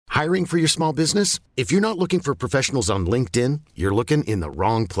Hiring for your small business? If you're not looking for professionals on LinkedIn, you're looking in the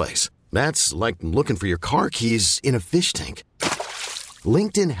wrong place. That's like looking for your car keys in a fish tank.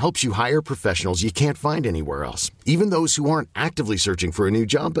 LinkedIn helps you hire professionals you can't find anywhere else, even those who aren't actively searching for a new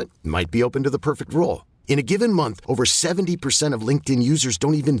job but might be open to the perfect role. In a given month, over 70% of LinkedIn users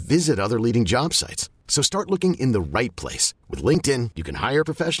don't even visit other leading job sites. So start looking in the right place. With LinkedIn, you can hire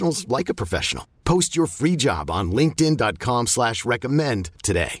professionals like a professional. Post your free job on linkedin.com/recommend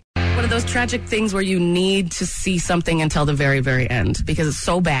today. One of those tragic things where you need to see something until the very, very end because it's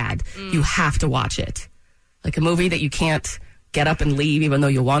so bad, you have to watch it. Like a movie that you can't get up and leave even though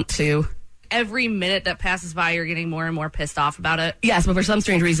you want to. Every minute that passes by, you're getting more and more pissed off about it. Yes, but for some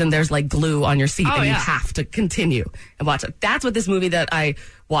strange reason, there's like glue on your seat and you have to continue and watch it. That's what this movie that I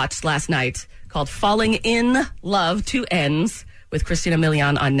watched last night called Falling in Love, 2 Ends, with Christina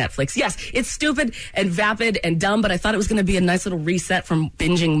Milian on Netflix. Yes, it's stupid and vapid and dumb, but I thought it was going to be a nice little reset from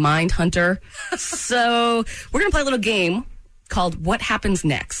binging Mindhunter. So we're going to play a little game called What Happens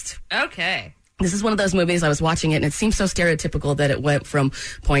Next. Okay. This is one of those movies, I was watching it, and it seems so stereotypical that it went from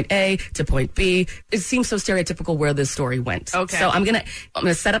point A to point B. It seems so stereotypical where this story went. Okay. So I'm gonna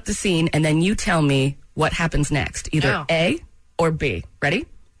set up the scene, and then you tell me what happens next, either A or B. Ready?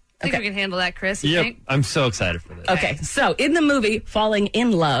 I think we can handle that, Chris. Yep, think? I'm so excited for this. Okay, so in the movie Falling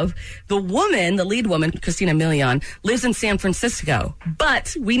in Love, the woman, the lead woman, Christina Milian, lives in San Francisco.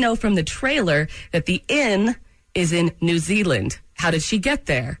 But we know from the trailer that the inn is in New Zealand. How did she get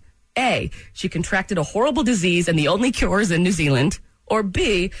there? A, she contracted a horrible disease and the only cure is in New Zealand. Or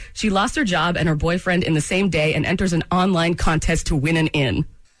B, she lost her job and her boyfriend in the same day and enters an online contest to win an inn.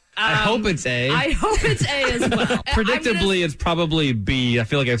 I hope it's A. I hope it's A as well. Predictably, it's probably B. I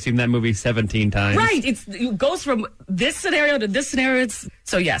feel like I've seen that movie 17 times. Right. It goes from this scenario to this scenario.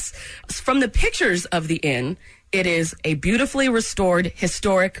 So, yes. From the pictures of the inn, it is a beautifully restored,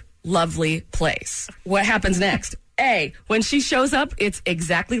 historic, lovely place. What happens next? A, when she shows up, it's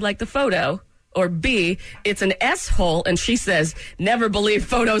exactly like the photo. Or B, it's an S-hole, and she says, never believe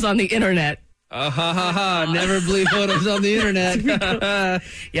photos on the internet. Never believe photos on the internet.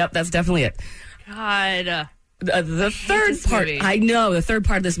 Yep, that's definitely it. God. The third part, movie. I know, the third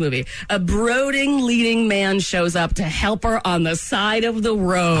part of this movie. A brooding leading man shows up to help her on the side of the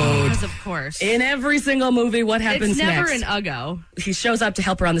road. Because of course. In every single movie, what happens It's never next? an Uggo. He shows up to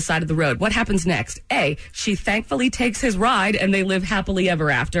help her on the side of the road. What happens next? A, she thankfully takes his ride and they live happily ever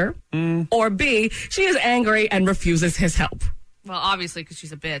after. Or B, she is angry and refuses his help. Well, obviously, because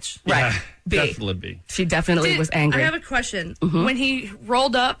she's a bitch. Right. Yeah, B. definitely B. She definitely was angry. I have a question. When he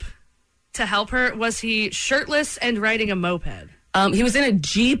rolled up to help her, was he shirtless and riding a moped? He was in a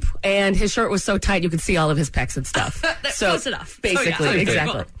Jeep, and his shirt was so tight you could see all of his pecs and stuff. That's so close enough. Basically, So, yeah.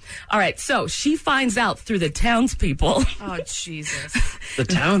 exactly. Cool. All right, so she finds out through the townspeople. Oh, Jesus. The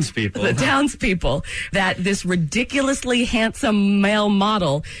townspeople. The townspeople that this ridiculously handsome male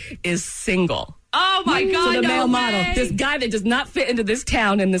model is single. Oh, my God, So the no male way. model, this guy that does not fit into this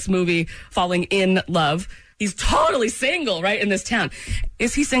town in this movie, Falling in Love, he's totally single, right, in this town.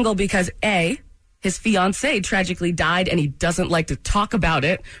 Is he single because A, his fiancée tragically died and he doesn't like to talk about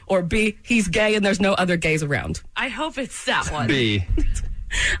it, or B, he's gay and there's no other gays around? I hope it's that one. B.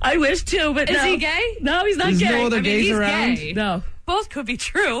 I wish too, but Is no. he gay? No, he's not There's gay. no other gays he's around? gay. No. Both could be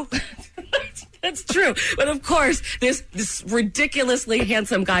true. That's true. But of course, this ridiculously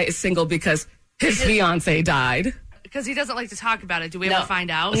handsome guy is single because his fiancée died. Because he doesn't like to talk about it. Do we ever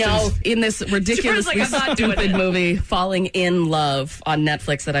find out? No, in this ridiculously Like, I'm not doing stupid it. movie, Falling in Love on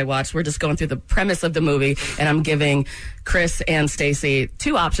Netflix that I watched, we're just going through the premise of the movie, and I'm giving Chris and Stacey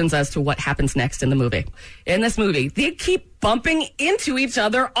 2 options as to what happens next in the movie. In this movie, they keep bumping into each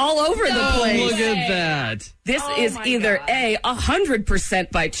other all over the place. Look at that. This Oh is my either God. A,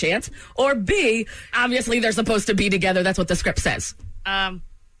 100% by chance, or B, obviously they're supposed to be together. That's what the script says.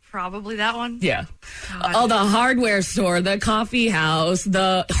 Probably that one. Yeah. Oh, the hardware store, the coffee house,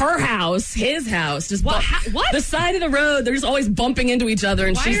 her house, his house. Just What? What? The side of the road. They're just always bumping into each other,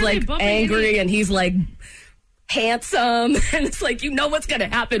 and Why she's are they like bumping angry, into- and he's like handsome, and it's like, you know what's going to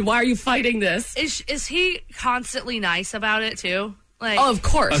happen. Why are you fighting this? Is he constantly nice about it, too? Like, Oh, of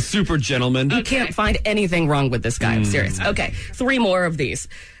course. A super gentleman. You can't find anything wrong with this guy. I'm serious. Okay, 3 more of these.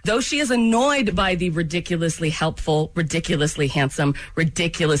 Though she is annoyed by the ridiculously helpful, ridiculously handsome,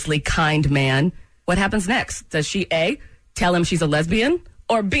 ridiculously kind man, what happens next? Does she A, tell him she's a lesbian?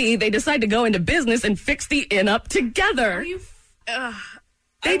 Or B, they decide to go into business and fix the inn up together? Are you...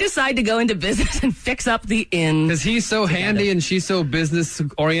 They decide to go into business and fix up the inn. Because he's so handy and she's so business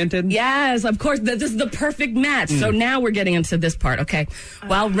oriented. Yes, of course. This is the perfect match. So now we're getting into this part, okay?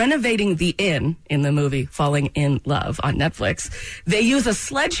 While renovating the inn in the movie Falling in Love on Netflix, they use a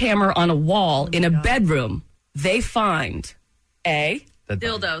sledgehammer on a wall in a bedroom. They find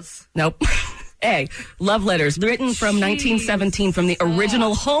Dildos. Nope. A, love letters written from 1917 from the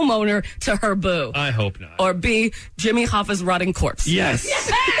original homeowner to her boo. I hope not. Or B, Jimmy Hoffa's rotting corpse. Yes.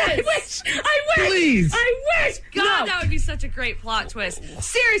 I wish. Please. I wish. God, No. that would be such a great plot twist.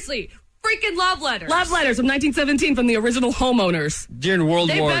 Seriously, freaking love letters. Love letters from 1917 from the original homeowners. During World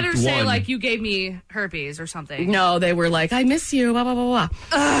They War better I. say, like, you gave me herpes or something. No, they were like, I miss you, blah, blah, blah, blah.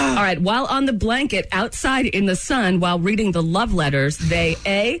 All right, while on the blanket outside in the sun while reading the love letters, they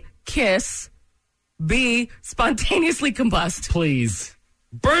A, kiss, B, spontaneously combust. Please.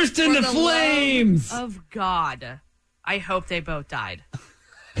 Burst For into the flames. love of God. I hope they both died.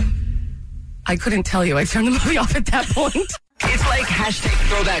 I couldn't tell you. I turned the movie off at that point. It's like hashtag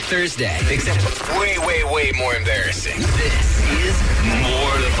Throwback Thursday, except way, way, way more embarrassing. This is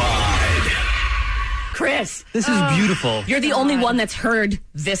Mortified. Chris, This is beautiful. you're the only one that's heard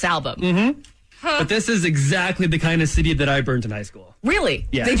this album. But this is exactly the kind of city that I burnt in high school. Really?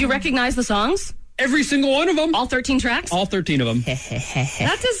 Yeah. Did you recognize the songs? Every single one of them. All 13 tracks? All 13 of them.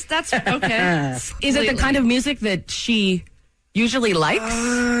 That's okay. Is it the kind of music that she usually likes?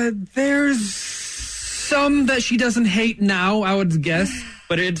 There's some that she doesn't hate now, I would guess.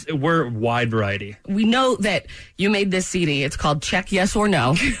 But we're wide variety. We know that you made this CD. It's called Check Yes or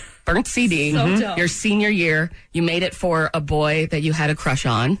No. Burnt CD. So dope. Your senior year. You made it for a boy that you had a crush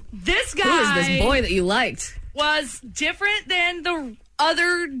on. This guy Who is this boy that you liked? was different than the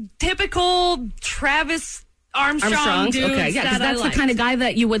other typical Travis Armstrong dudes Okay, yeah, because that I that's the liked. kind of guy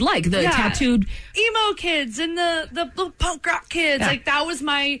that you would like. The Yeah. tattooed. emo kids and the punk rock kids. Yeah. Like, that was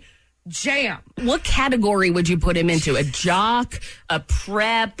my jam. What category would you put him into? A jock, a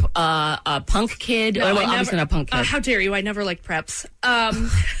prep, a punk kid? No, Oh, wait, I obviously not a punk kid. How dare you? I never liked preps.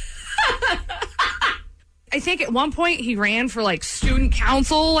 I think at one point he ran for like student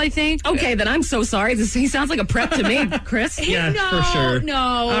council, I think. Okay, then I'm so sorry. He sounds like a prep to me, Chris. Yeah, no, for sure. No.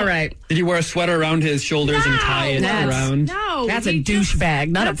 All right. Did he wear a sweater around his shoulders and tie it That's- around? No. That's a he just-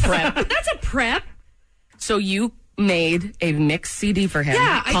 douchebag, not a prep. That's a prep. So you made a mixed CD for him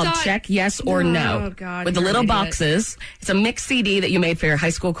Yeah, I called thought- Check Yes or No. Oh, God, with the you're little an idiot. boxes. It's a mixed CD that you made for your high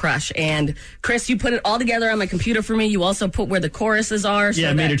school crush. And Chris, you put it all together on my computer for me. You also put where the choruses are.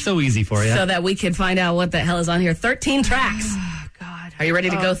 Yeah, I made it so easy for you. so that we can find out what the hell is on here. 13 tracks. Oh, God. Are you ready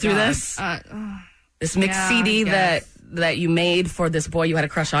to go through God. this? This mixed yeah, CD I guess. that you made for this boy you had a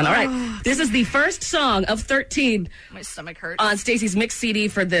crush on. All right. This is the first song of 13 My stomach hurts. on Stacey's mixed CD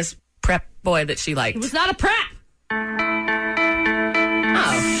for this prep boy that she liked. It was not a prep.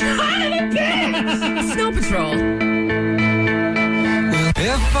 Snow Patrol.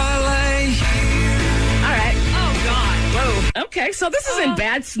 If I lay All right. Oh, God. Whoa. Okay, so this isn't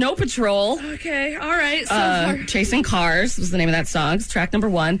bad. Snow Patrol. Okay, all right. So far. Chasing Cars was the name of that song. It's track number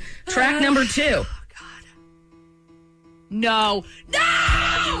 1. Track number 2. No.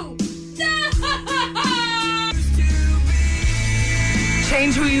 No! No!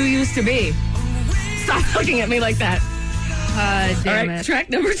 Change Who You Used to Be. Stop looking at me like that. Damn All right, it. track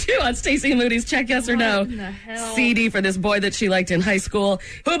number 2 on Stacey and Moody's Check Yes or No. What in the hell? CD for this boy that she liked in high school.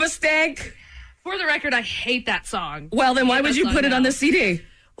 Hooba Stank. For the record, I hate that song. Well, then I why hate would that you song put it on now. the CD?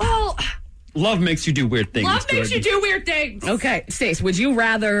 Well, Love makes you do weird things. love makes you Jordan. do weird things. Okay, Stace, would you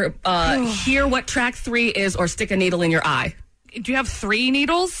rather hear what track 3 is or stick a needle in your eye? Do you have 3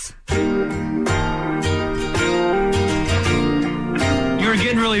 needles? You're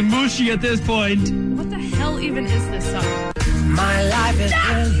getting really mushy at this point. What the hell even is this song? my life is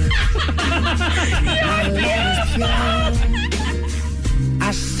brilliant. My love is pure.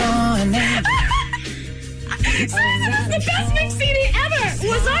 I saw an angel. This is the best mixed CD ever!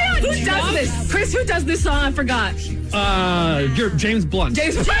 Was I on? Who does this? Chris, who does this song? I forgot. You're James Blunt.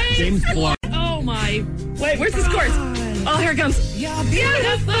 James Blunt. Oh my. Wait, where's this chorus? Oh, here it comes. You're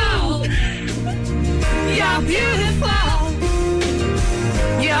beautiful. You're beautiful.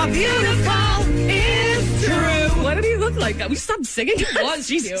 You're beautiful. It's true. What did he look like? We stopped singing. He was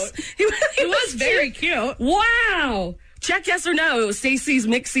Jesus. cute. He It was very cute. Wow. Check Yes or No. Stacey's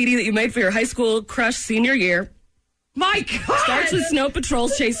mixed CD that you made for your high school crush senior year. My God. Starts with Snow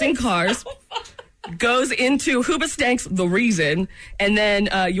Patrol's Chasing Cars. Goes into Hooba Stank's The Reason. And then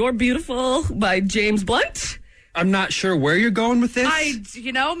You're Beautiful by James Blunt. I'm not sure where you're going with this.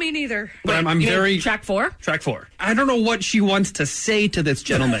 Me neither. but I'm You mean very Track 4? track 4. I don't know what she wants to say to this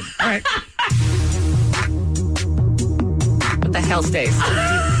gentleman. All right. What the hell, Stace?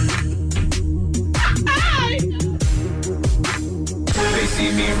 They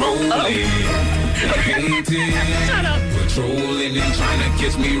see me rolling, Shut up. patrolling and trying to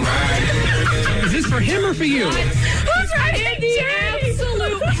catch me riding. Is this for him or for you? Who's riding dirty?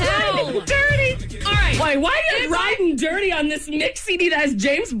 Absolute hell. Dirty. All right. Why are you riding dirty on this mix CD that has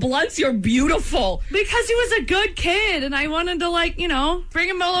James Blunt's You're Beautiful? Because he was a good kid, and I wanted to, bring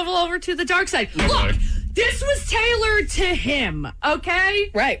him a level over to the dark side. Look, this was tailored to him,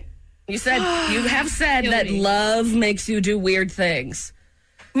 okay? Right. You have said Kill that me. love makes you do weird things.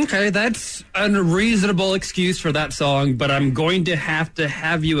 Okay, that's a reasonable excuse for that song, but I'm going to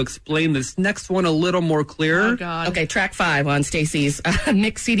have you explain this next one a little more clear. Oh, God. Okay, track 5 on Stacy's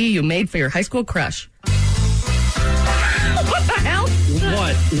mix CD you made for your high school crush. What the hell?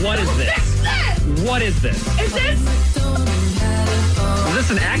 What is this? What's that? What is this? Is this? Is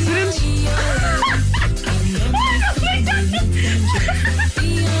this an accident?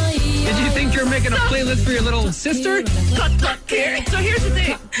 Did you think you're making a playlist for your little sister? Here. So here's the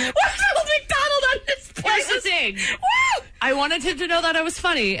thing. What's Old McDonald on this Here's the place? thing. Woo! I wanted him to know that I was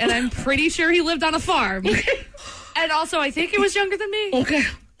funny, and I'm pretty sure he lived on a farm. And also, I think he was younger than me. Okay.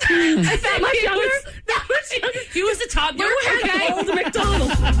 That much He younger? was- that much younger. He was a toddler. Okay. Old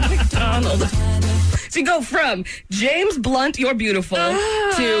McDonald. So you go from James Blunt, You're Beautiful,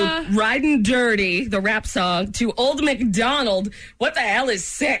 to Riding Dirty, the rap song, to Old McDonald, What the Hell is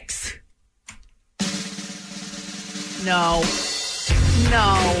 6? No.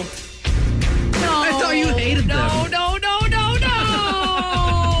 I thought you hated them. No.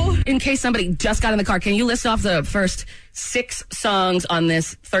 In case somebody just got in the car, can you list off the first 6 songs on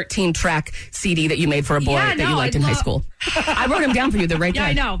this 13-track CD that you made for a boy Yeah, that you no, liked in high school? I wrote them down for you. They're right Yeah, there.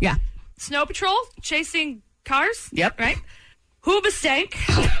 I know. Yeah. Snow Patrol, chasing cars. Yep. Right? Hoobastank.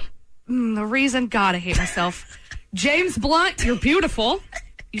 The reason, God, I hate myself. James Blunt, You're Beautiful.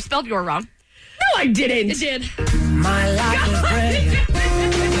 You spelled your wrong. No, I didn't. It did. My life is great.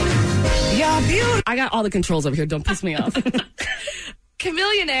 You're beautiful. I got all the controls over here. Don't piss me off.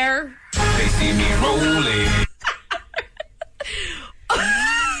 Chameleonaire. They see me rolling.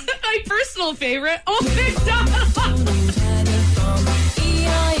 My personal favorite. Oh, McDonald.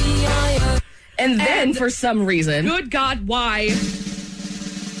 And then, And- for some reason, Good God, why?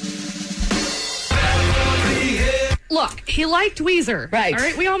 Look, he liked Weezer. Right. All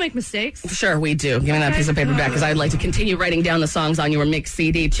right, we all make mistakes. sure we do. Give me that piece of paper back because I'd like to continue writing down the songs on your mix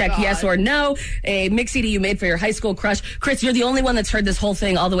CD. Check yes or no. A mix CD you made for your high school crush. Chris, you're the only one that's heard this whole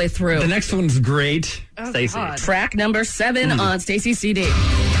thing all the way through. The next one's great. Stacey. God. Track number 7 on Stacy's CD.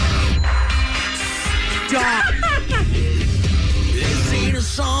 This ain't a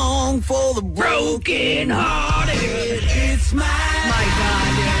song for the broken hearted. It's my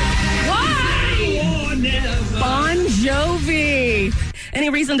Why? Bon Jovi. Any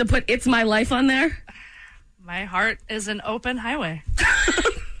reason to put It's My Life on there? My heart is an open highway.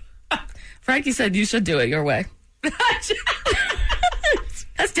 Frankie said you should do it your way.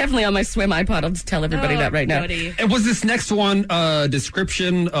 That's definitely on my Swim iPod. I'll just tell everybody that right now. Goody. And was this next one a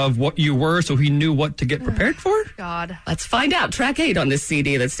description of what you were so he knew what to get prepared for? God. Let's find out. Track 8 on this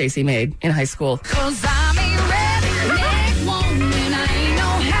CD that Stacy made in high school. 'Cause I'm a redneck woman, I ain't no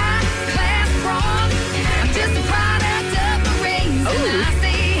high-class broad. I'm just a product of the race. And I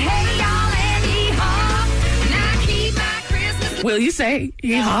say, hey, y'all, and yee-haw. And I keep my Christmas... Will you say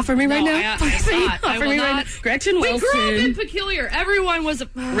yee-haw for me right No, now? I Please say will yee-haw not. for I me will right now. not. Gretchen We grew up in Wilson, Peculiar. Everyone was a...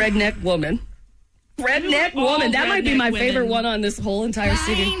 redneck woman. Redneck all woman. That might be redneck my women. favorite one on this whole entire I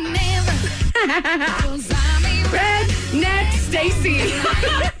CD. ain't never... 'Cause I'm a Redneck Stacy.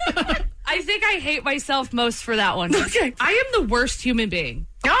 I think I hate myself most for that one. Okay. I am the worst human being.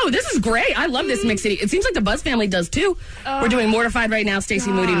 Oh, this is great. I love this mix CD. It seems like the Buzz family does too. We're doing Mortified right now. Stacey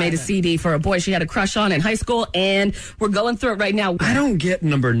Moody made a CD for a boy she had a crush on in high school, and we're going through it right now. I don't get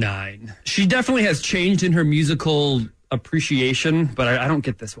number 9. She definitely has changed in her musical appreciation, but I don't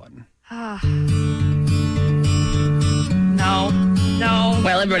get this one. No.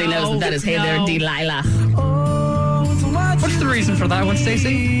 Well, everybody knows that is Hey There, Delilah. What's the reason for that one,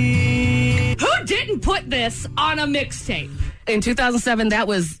 Stacey? Who didn't put this on a mixtape? In 2007,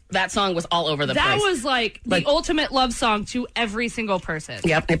 that song was all over the That place. was like the ultimate love song to every single person.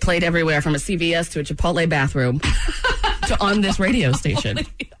 Yep, it played everywhere from a CVS to a Chipotle bathroom to on this radio station.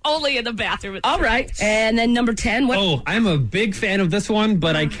 Only in the bathroom. All right, and then number 10. What? Oh, I'm a big fan of this one,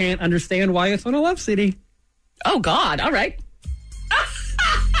 but I can't understand why it's on a love CD. Oh God! All right.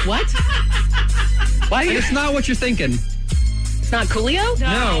 What? Why? It's not what you're thinking. It's not Coolio?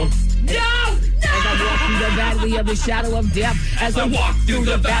 No. No! I I walk through the valley of the shadow of death. As I walk through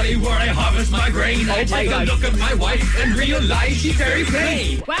the valley where I harvest my grain. I take a look at my wife and realize she's very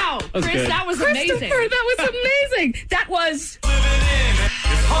plain. Wow, Chris, good. that was Christopher, amazing. that was amazing. That was.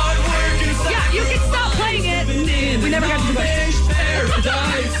 Hard work inside. Yeah, you can stop playing it. We never got to the question.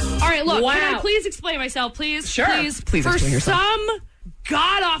 Paradise. All right, look, Wow. can I please explain myself, please? Sure. Please Please for explain yourself. some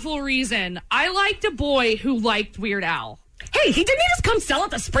god-awful reason, I liked a boy who liked Weird Al. Hey, he didn't just come sell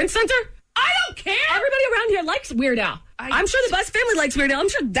at the Sprint Center? I don't care. Everybody around here likes Weird Al. I'm sure the Bus family likes Weird Al. I'm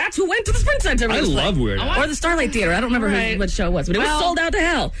sure that's who went to the Sprint Center. I love Weird Al. Or the Starlight Theater. I don't remember Right. what show it was, but it was sold out to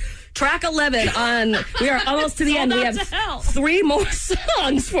hell. Track 11 on, we are almost to the Sold end. We out have to hell. 3 more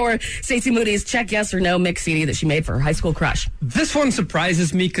songs for Stacey Moody's Check Yes or No mix CD that she made for her high school crush. This one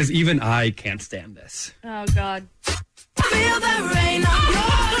surprises me because even I can't stand this. Oh, God. Feel the rain on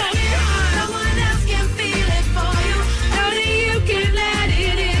no one else can feel it for you. Only you can let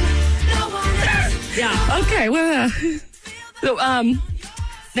it in. No one else. Yeah. Okay, well, so,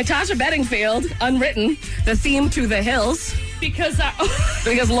 Natasha Bedingfield, Unwritten, the theme to The Hills,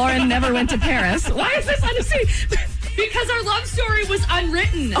 Because Lauren never went to Paris. Why is this on the CD? because our love story was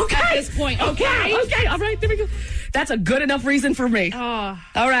unwritten at this point. Okay. Okay, all right, there we go. That's a good enough reason for me. All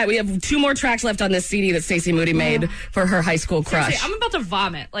right, we have 2 more tracks left on this CD that Stacey Moody made for her high school crush. I'm about to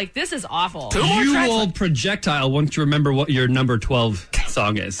vomit. Like, this is awful. You old projectile won't you remember what your number 12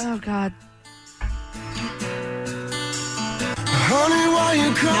 song is. Oh, God. Honey, why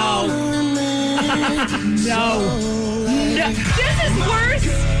you calling me? No. This is worse.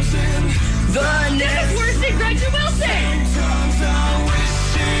 This is worse than Gretchen Wilson.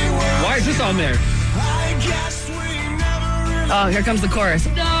 Why is this on there? Oh, here comes the chorus.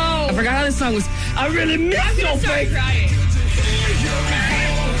 No. I forgot how this song was. I really miss I'm your going to start face. crying.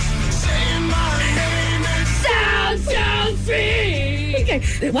 Sound so sweet.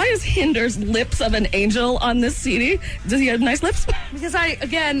 Okay, why is Hinder's Lips of an Angel on this CD? Does he have nice lips? Because I,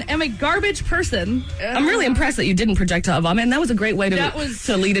 again, am a garbage person. I'm really impressed that you didn't projectile vomit, and that was a great way That was-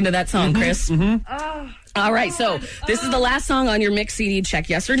 to lead into that song, Chris. All right, so this is the last song on your mix CD. Check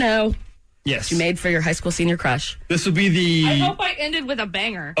yes or no. Yes. You made for your high school senior crush. This will be the... I hope I ended with a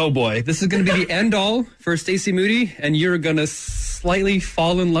banger. Oh boy, this is going to be the end all for Stacey Moody, and you're going to slightly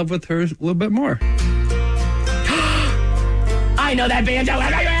fall in love with her a little bit more. I know that banjo. I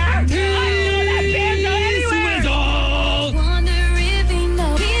know that banjo anyway. Wonder if he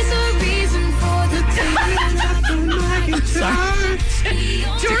knows he's a reason for the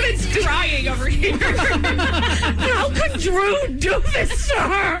tears. Jordan's crying over here. How could Drew do this to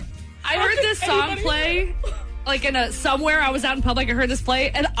her? I heard this song play, like in a somewhere. I was out in public. I heard this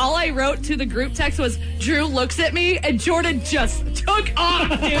play, and all I wrote to the group text was, "Drew looks at me," and Jordan just took off.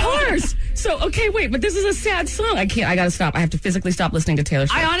 Dude. Of course. So, okay, wait, but this is a sad song. I gotta stop. I have to physically stop listening to Taylor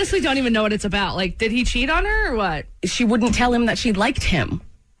Swift. I honestly don't even know what it's about. Like, did he cheat on her or what? She wouldn't tell him that she liked him.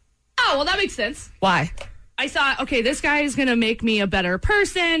 Oh, well, that makes sense. Why? I thought, okay, this guy is gonna make me a better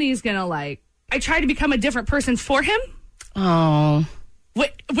person. He's gonna I tried to become a different person for him. Oh.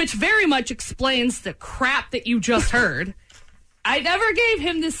 Which very much explains the crap that you just heard. I never gave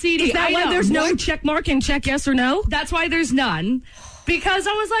him the CD. Is that I why know. there's no check mark and check yes or no? That's why there's none. Because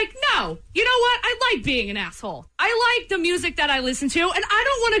I was like, no, you know what? I like being an asshole. I like the music that I listen to, and I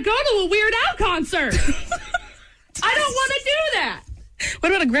don't want to go to a Weird Al concert. I don't want to do that.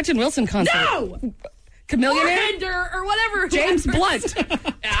 What about a Gretchen Wilson concert? No! Or Chameleonaire? Hinder or whatever. James Blunt.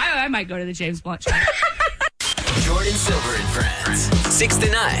 Yeah, I might go to the James Blunt show. Jordan Silver and Friends. 6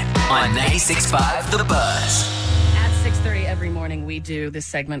 to 9 on 96.5 The Buzz. At 6:30 every morning, we do this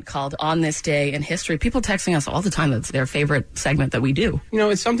segment called On This Day in History. People texting us all the time that's their favorite segment that we do. You know,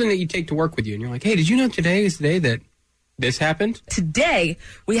 it's something that you take to work with you, and you're like, hey, did you know today is the day that this happened? Today,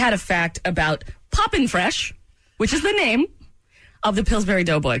 we had a fact about Poppin' Fresh, which is the name of the Pillsbury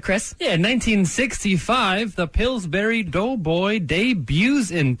Doughboy. Chris? Yeah, 1965, the Pillsbury Doughboy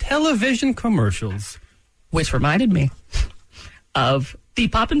debuts in television commercials. Which reminded me of the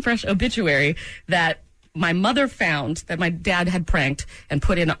Poppin' Fresh obituary that my mother found that my dad had pranked and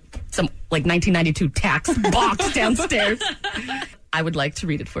put in some 1992 tax box downstairs. I would like to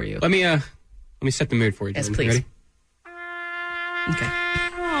read it for you. Let me set the mood for you, Yes, Jordan. please. Ready? Okay.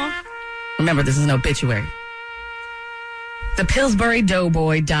 Remember, this is an obituary. The Pillsbury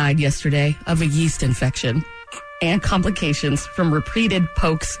Doughboy died yesterday of a yeast infection and complications from repeated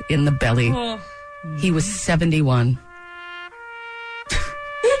pokes in the belly. He was 71.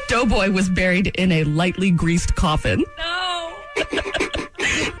 Doughboy was buried in a lightly greased coffin. No.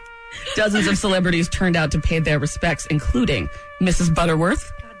 Dozens of celebrities turned out to pay their respects, including Mrs.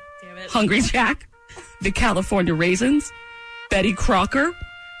 Butterworth, God damn it. Hungry Jack, the California Raisins, Betty Crocker,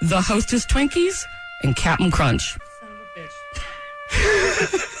 the Hostess Twinkies, and Captain Crunch.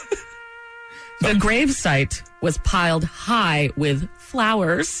 The gravesite was piled high with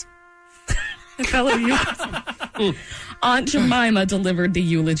flowers. Aunt Jemima delivered the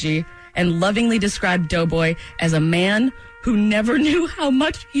eulogy and lovingly described Doughboy as a man who never knew how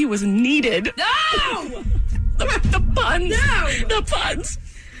much he was needed. No! The puns. No! The puns.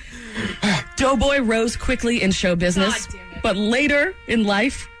 Doughboy rose quickly in show business, God damn it. but later in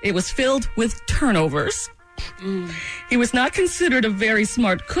life, it was filled with turnovers. He was not considered a very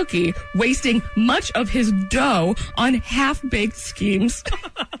smart cookie, wasting much of his dough on half-baked schemes.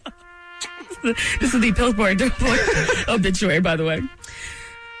 This is the Pillsbury Doughboy obituary, by the way.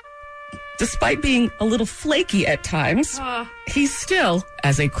 Despite being a little flaky at times, he still,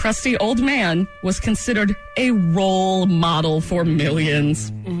 as a crusty old man, was considered a role model for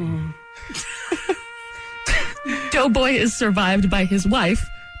millions. Doughboy is survived by his wife,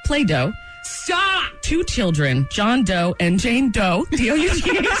 Play-Doh. Stop! 2 children, John Doe and Jane Doe,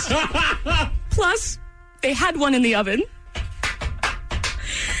 D-O-U-G-H. Plus, they had one in the oven.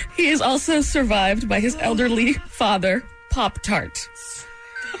 He is also survived by his elderly father, Pop-Tart.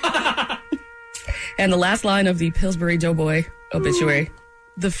 And the last line of the Pillsbury Doughboy obituary.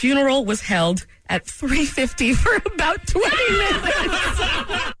 The funeral was held at 3:50 for about 20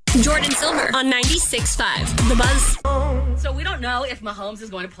 minutes. Jordan Silver on 96.5. The Buzz. So we don't know if Mahomes is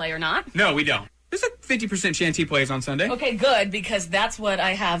going to play or not. No, we don't. There's a 50% chance he plays on Sunday. Okay, good, because that's what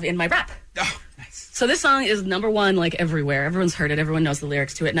I have in my rap. Oh, nice. So this song is number one, like, everywhere. Everyone's heard it. Everyone knows the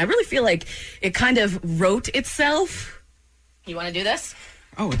lyrics to it. And I really feel like it kind of wrote itself. You want to do this?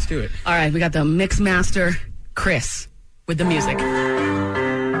 Oh, let's do it. All right, we got the mix master, Chris, with the music.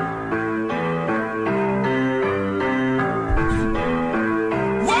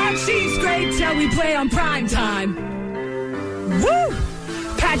 Watch these great till we play on prime time. Woo!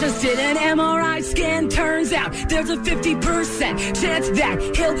 Pat just did an MRI scan. Turns out there's a 50% chance that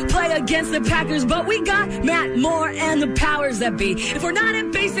he'll play against the Packers. But we got Matt Moore and the powers that be. If we're not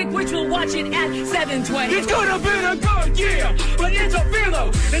in basic, which we'll watch it at 7:20. It's gonna be a good year, but it's a philo.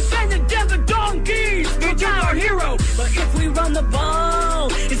 And send the Denver Donkeys, it's our hero. But if we run the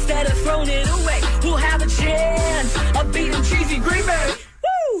ball instead of throwing it away, we'll have a chance of beating cheesy Green Bay.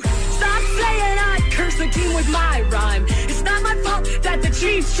 Woo! Stop saying I curse the team with my rhyme. It's not my fault that the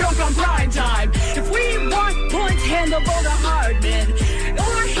Chiefs choke on prime time. If we want points, hand the ball to Hardman.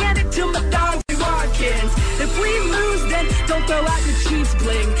 Or hand it to McDonald's Watkins. If we lose, then don't throw out the Chiefs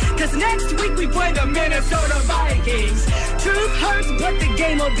bling. Cause next week we play the Minnesota Vikings. Truth hurts, but the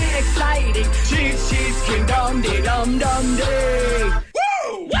game will be exciting. Chiefs, kingdom, dee-dum-dum-dee.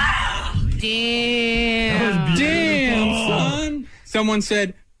 Woo! Wow! Damn. Damn, son. Someone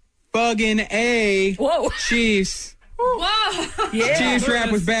said, bugging A. Whoa. Chiefs. Whoa. Yeah. Chiefs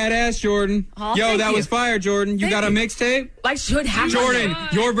rap was badass, Jordan. Oh, Yo, thank that you. was fire, Jordan. You Thank got a you. mixtape? I should have Jordan,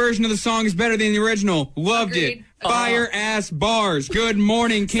 God. your version of the song is better than the original. Loved Agreed. it. Fire ass bars. Good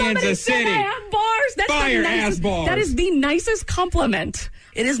morning, Somebody Kansas said City. I have bars. That's Fire the ass nicest, bars. That is the nicest compliment.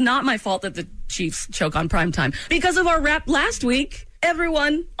 It is not my fault that the Chiefs choke on primetime. Because of our rap last week,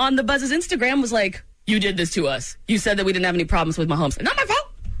 everyone on the Buzz's Instagram was like, you did this to us. You said that we didn't have any problems with Mahomes. Not my fault.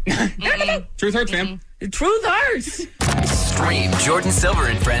 Not my fault. Truth hurts, fam. The truth hurts. Stream Jordan Silver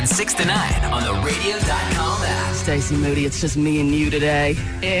and Friends 6 to 9 on the radio.com app. Stacey Moody, it's just me and you today.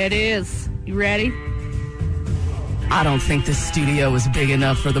 It is. You ready? I don't think this studio is big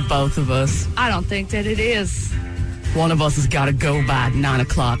enough for the both of us. I don't think that it is. One of us has got to go by 9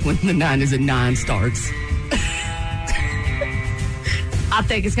 o'clock when the 9 is at 9 starts. I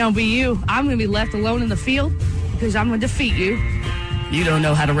think it's going to be you. I'm going to be left alone in the field because I'm going to defeat you. You don't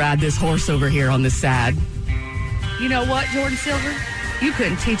know how to ride this horse over here on this side. You know what, Jordan Silver? You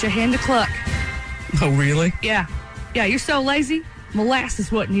couldn't teach a hen to cluck. Oh, really? Yeah. Yeah, you're so lazy.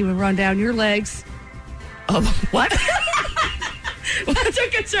 Molasses wouldn't even run down your legs. Oh, what? That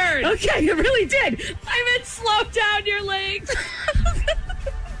took a turn. Okay, it really did. I meant slow down your legs.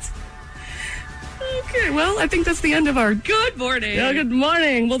 Okay, well, I think that's the end of our Good morning. Yeah, good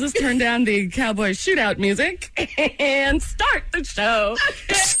morning. We'll just turn down the cowboy shootout music and start the show.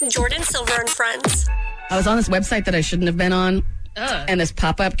 Jordan Silver and Friends. I was on this website that I shouldn't have been on, and this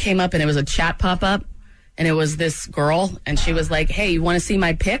pop-up came up, and it was a chat pop-up, and it was this girl, and she was like, hey, you want to see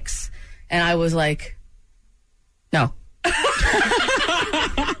my pics? And I was like, no.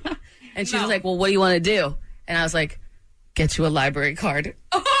 And she was like, well, what do you want to do? And I was like, get you a library card.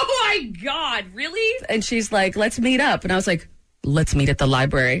 Oh, my God. Really? And she's like, let's meet up. And I was like, let's meet at the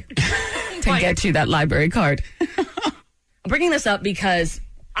library to get you that library card. I'm bringing this up because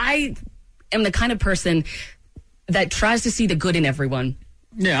I am the kind of person that tries to see the good in everyone.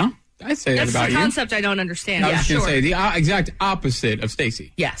 Yeah. I say That's that about the you. concept I don't understand. I was Yeah, just going sure. to say the exact opposite of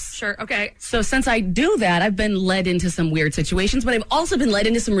Stacy. Yes. Sure, okay. So since I do that, I've been led into some weird situations, but I've also been led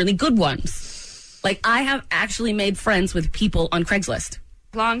into some really good ones. Like, I have actually made friends with people on Craigslist.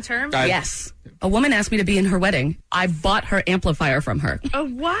 Long term? Yes. A woman asked me to be in her wedding. I bought her amplifier from her. Oh,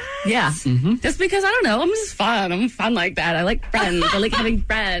 what? Yeah. Just because, I don't know, I'm just fun. I'm fun like that. I like friends. I like having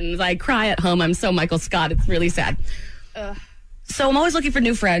friends. I cry at home. I'm so Michael Scott. It's really sad. So I'm always looking for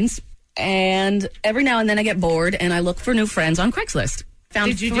new friends. And every now and then I get bored and I look for new friends on Craigslist.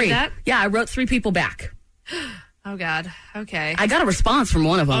 Found Did you do 3. that? Yeah, I wrote 3 people back. Oh, God. Okay. I got a response from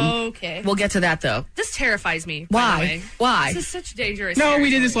one of them. Okay. We'll get to that, though. This terrifies me. Why? By the way. Why? This is such dangerous. No,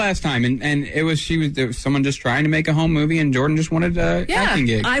 we did territory. this last time, and there was someone just trying to make a home movie, and Jordan just wanted a acting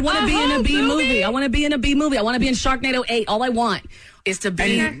gig. I want to be in a B movie. I want to be in a B movie. I want to be in Sharknado 8. All I want is to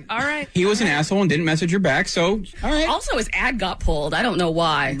be. And All right. he was an asshole and didn't message her back, so all right. Also, his ad got pulled. I don't know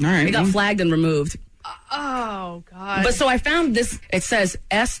why. All right, It got well. flagged and removed. Oh, God. But so I found this. It says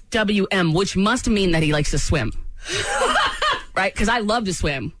SWM, which must mean that he likes to swim. Right? Because I love to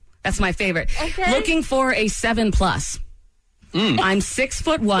swim. That's my favorite. Okay. Looking for a 7+. I'm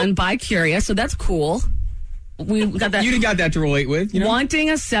 6'1", bi-curious, so that's cool. We got that. You got that to relate with, you know? Wanting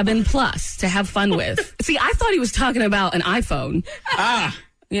a 7+ to have fun with. See, I thought he was talking about an iPhone.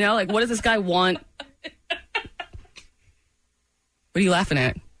 You know, like, what does this guy want? What are you laughing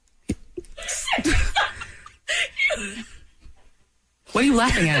at? What are you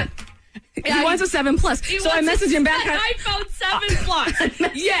laughing at? He wants a 7+. So I message him back. An iPhone 7 Plus.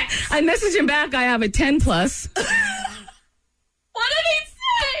 Yes. I message him back. I have a 10+. What did he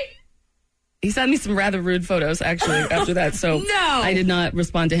say? He sent me some rather rude photos, actually, after that. So No. I did not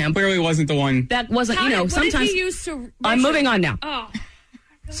respond to him. Clearly wasn't the one. That wasn't, What sometimes. did he use to I'm moving on now. Oh.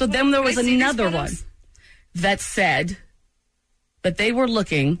 So then there was Can I see these another one photos? that said that they were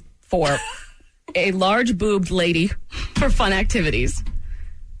looking for a large boobed lady for fun activities.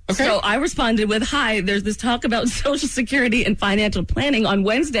 Okay. So I responded with, "Hi, there's this talk about Social Security and financial planning on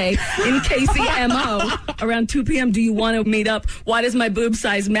Wednesday in KCMO around 2 p.m. Do you want to meet up? Why does my boob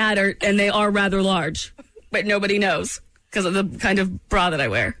size matter? And they are rather large, but nobody knows because of the kind of bra that I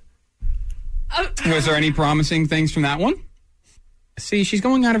wear." Was there any promising things from that one? See, she's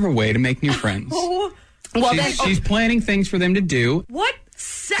going out of her way to make new friends. Well, She's planning things for them to do. What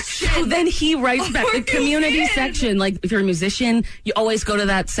section? So then he writes back the community section. Like, if you're a musician, you always go to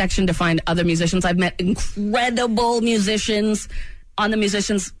that section to find other musicians. I've met incredible musicians on the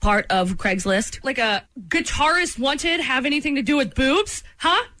musicians part of Craigslist. Like a guitarist wanted have anything to do with boobs?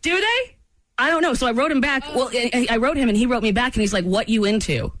 Huh? Do they? I don't know. So I wrote him back. Well, I wrote him and he wrote me back and he's like, "What you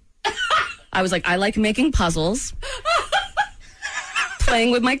into?" I was like, "I like making puzzles,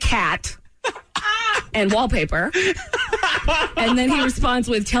 playing with my cat, and wallpaper." And then he responds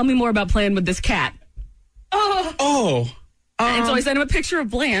with, "Tell me more about playing with this cat." Oh. And so I sent him a picture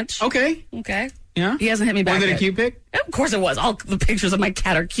of Blanche. Okay. Okay. Yeah. He hasn't hit me back Was it a yet. cute pic? Of course it was. All the pictures of my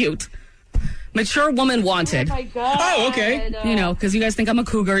cat are cute. Mature woman wanted. My God. Oh, okay. You know, because you guys think I'm a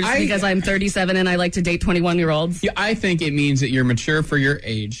cougar just because I'm 37 and I like to date 21-year-olds. Yeah, I think it means that you're mature for your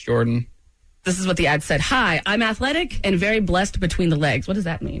age, Jordan. This is what the ad said. "Hi, I'm athletic and very blessed between the legs." What does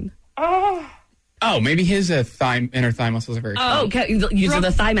that mean? Oh, maybe his inner thigh muscles are very strong. Oh, okay. Use of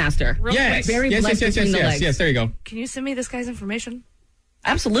the thigh master. yes. Very yes, blessed yes, yes, between yes, the yes, legs. yes. There you go. Can you send me this guy's information?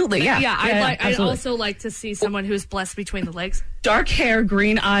 Absolutely, yeah. Yeah, I'd absolutely. also like to see someone who's blessed between the legs. Dark hair,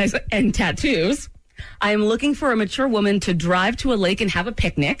 green eyes, and tattoos. I am looking for a mature woman to drive to a lake and have a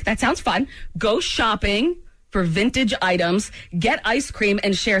picnic. That sounds fun. Go shopping for vintage items, get ice cream,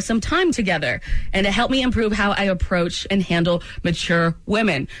 and share some time together. And to help me improve how I approach and handle mature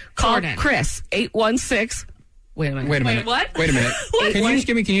women. Call Jordan. Chris, 816. Wait a minute. Wait a minute. what? Wait a minute. Can you just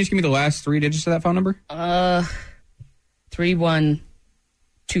give me the last 3 digits of that phone number?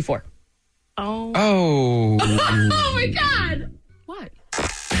 3124. Oh. Oh. Oh my God. What?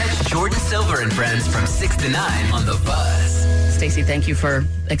 Catch Jordan Silver and friends from 6 to 9 on The Buzz. Stacey, thank you for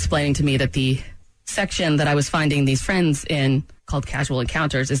explaining to me that the section that I was finding these friends in, called Casual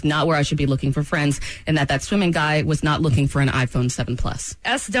Encounters, is not where I should be looking for friends, and that swimming guy was not looking for an iPhone 7 Plus.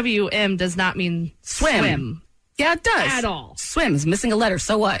 SWM does not mean swim. Yeah, it does. At all. Swim is missing a letter,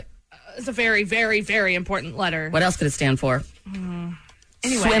 so what? It's a very, very, very important letter. What else could it stand for?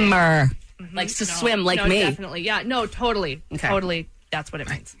 Anyway. Swimmer. Likes to swim like no, me. Definitely. Yeah, no, totally. Okay. Totally. That's what it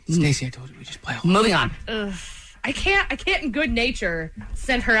means. Stacey, I told you we just play. Moving on. I can't in good nature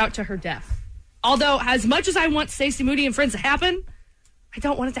send her out to her death. Although, as much as I want Stacey Moody and Friends to happen, I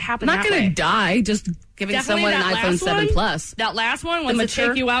don't want it to happen I'm not that going way. to die just giving Definitely someone an that iPhone last 7 one, Plus. That last one wants to mature-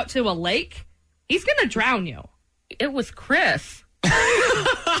 take you out to a lake. He's going to drown you. It was Chris.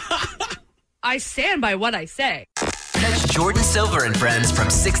 I stand by what I say. Catch Jordan Silver and friends from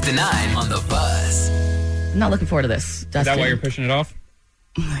 6 to 9 on The Buzz. I'm not looking forward to this, Dustin. Is that why you're pushing it off?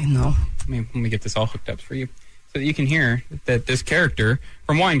 I know. Let me get this all hooked up for you so that you can hear that this character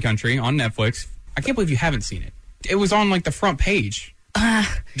from Wine Country on Netflix, I can't believe you haven't seen it. It was on like the front page.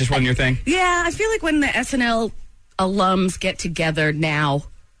 Just wasn't your thing? Yeah, I feel like when the SNL alums get together now.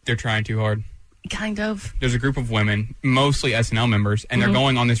 They're trying too hard. Kind of. There's a group of women, mostly SNL members, and they're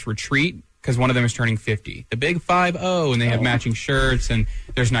going on this retreat because one of them is turning 50. The big 5-0, and they have matching shirts, and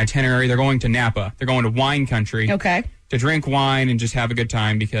there's an itinerary. They're going to Napa. They're going to Wine Country. Okay. To drink wine and just have a good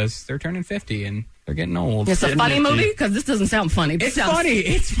time because they're turning 50 and they're getting old. It's a funny movie? Because this doesn't sound funny.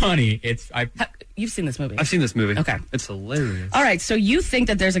 It's funny. You've seen this movie? I've seen this movie. Okay. It's hilarious. All right, so you think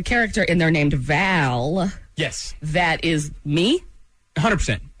that there's a character in there named Val. Yes. That is me?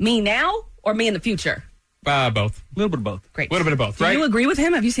 100%. Me now or me in the future? Both. A little bit of both. Great. A little bit of both, right? Do you agree with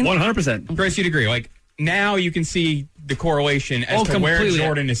him? Have you seen 100%. Grace, you'd agree. Like, now you can see the correlation as to where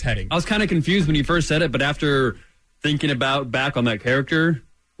Jordan is heading. I was kind of confused when you first said it, but after thinking back on that character,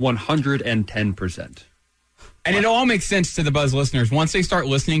 110%. And it all makes sense to the Buzz listeners. Once they start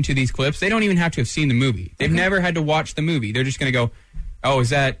listening to these clips, they don't even have to have seen the movie. They've never had to watch the movie. They're just going to go, oh,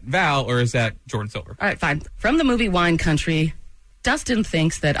 is that Val or is that Jordan Silver? All right, fine. From the movie Wine Country, Dustin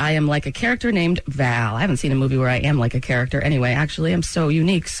thinks that I am like a character named Val. I haven't seen a movie where I am like a character anyway. Actually, I'm so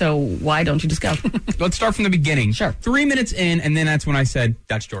unique. So why don't you just go? Let's start from the beginning. Sure. 3 minutes in, and then that's when I said,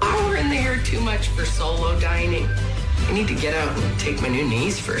 that's Jordan. We're in the air too much for solo dining. I need to get out and take my new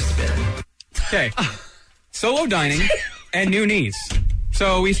knees for a spin. Okay. Solo dining and new knees.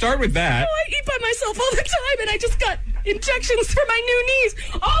 So we start with that. I eat by myself all the time, and I just got injections for my new knees.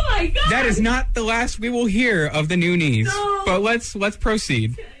 Oh, my God. That is not the last we will hear of the new knees. No. But let's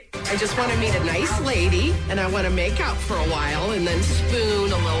proceed. I just want to meet a nice lady, and I want to make out for a while, and then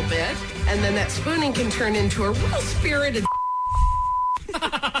spoon a little bit, and then that spooning can turn into a real spirited.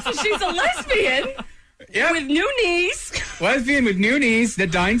 So she's a lesbian with new knees. Lesbian with new knees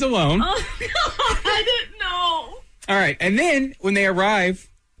that dines alone. Oh, God, I didn't know. All right, and then when they arrive,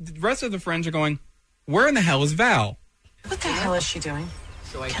 the rest of the friends are going, where in the hell is Val? What the hell is she doing?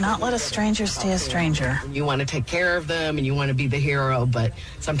 Cannot let a stranger stay a stranger. You want to take care of them, and you want to be the hero, but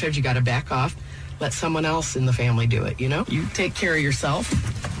sometimes you got to back off. Let someone else in the family do it, you know? You take care of yourself,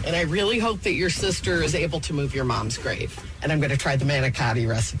 and I really hope that your sister is able to move your mom's grave. And I'm going to try the manicotti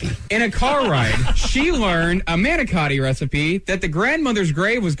recipe. In a car ride, she learned a manicotti recipe that the grandmother's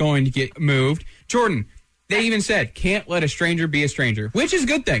grave was going to get moved. Jordan, they even said, can't let a stranger be a stranger, which is a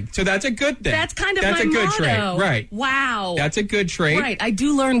good thing. So that's a good thing. That's kind of that's my a good motto. trait. Right. Wow. That's a good trait. Right. I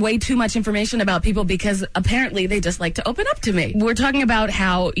do learn way too much information about people because apparently they just like to open up to me. We're talking about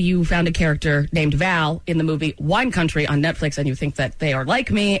how you found a character named Val in the movie Wine Country on Netflix, and you think that they are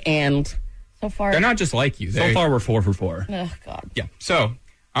like me, and so far... They're not just like you. So far, we're 4 for 4. Oh, God. Yeah. So,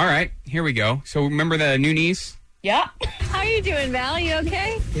 all right, here we go. So remember the new knees? Yeah. How are you doing, Val? You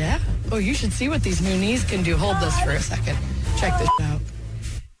okay? Yeah? Oh, you should see what these new knees can do. Hold this for a second. Check this out.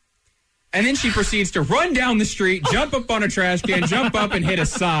 And then she proceeds to run down the street, jump up on a trash can, jump up and hit a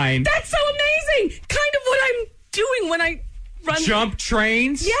sign. That's so amazing! Kind of what I'm doing when I run... Jump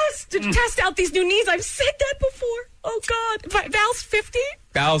trains? Yes, to test out these new knees. I've said that before. Oh, God. Val's 50?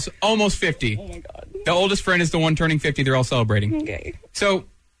 Val's almost 50. Oh, my God. The oldest friend is the one turning 50. They're all celebrating. Okay. So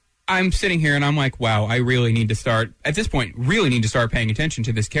I'm sitting here and I'm like, wow, I really need to start, at this point, paying attention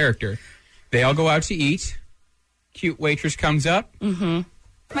to this character. They all go out to eat. Cute waitress comes up. Mm-hmm.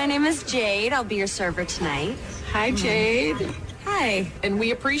 My name is Jade. I'll be your server tonight. Hi, Jade. Hi. And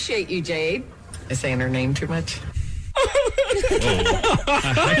we appreciate you, Jade. Am I saying her name too much?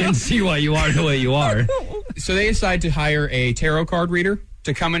 I can see why you are the way you are. So they decide to hire a tarot card reader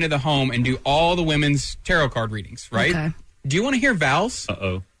to come into the home and do all the women's tarot card readings, right? Okay. Do you want to hear Val's?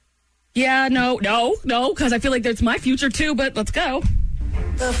 Uh-oh. Yeah, no, because I feel like that's my future too, but let's go.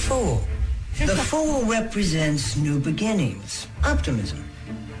 The Fool. The Fool represents new beginnings, optimism.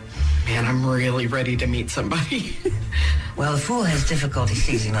 Man, I'm really ready to meet somebody. Well, the Fool has difficulty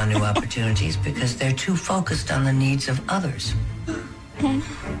seizing on new opportunities because they're too focused on the needs of others.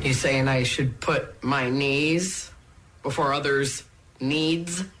 You saying I should put my knees before others'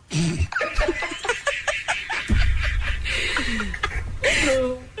 needs?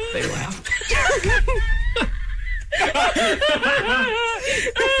 They laughed.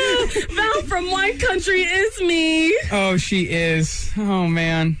 Val from Wine Country is me. Oh, she is. Oh,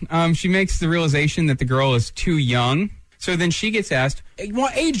 man. She makes the realization that the girl is too young. So then she gets asked,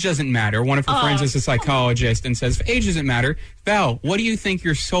 well, age doesn't matter. One of her friends is a psychologist and says, age doesn't matter. Val, what do you think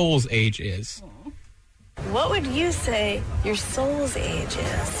your soul's age is? What would you say your soul's age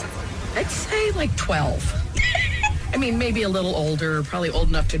is? I'd say like 12. I mean, maybe a little older, probably old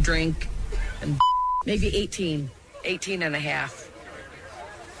enough to drink. And maybe 18 and a half.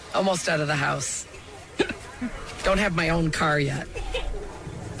 Almost out of the house. Don't have my own car yet,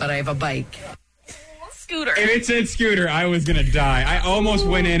 but I have a bike. Scooter. If it said Scooter, I was going to die. I almost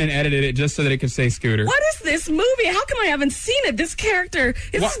went in and edited it just so that it could say Scooter. What is this movie? How come I haven't seen it? This character,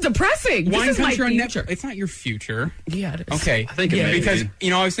 this is depressing. Wine This is my Country on future. It's not your future. Yeah, it is. Okay. I think it may Because,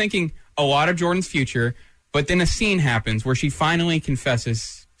 be. I was thinking a lot of Jordan's future, but then a scene happens where she finally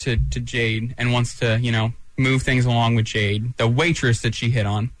confesses to Jade and wants to, move things along with Jade, the waitress that she hit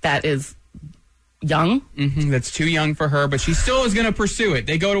on. That is young. That's too young for her, but she still is going to pursue it.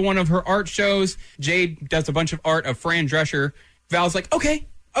 They go to one of her art shows. Jade does a bunch of art of Fran Drescher. Val's like, okay,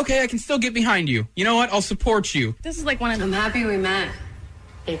 I can still get behind you. You know what? I'll support you. This is like one of I'm happy we met.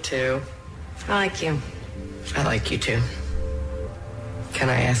 Me too. I like you. I like you too. Can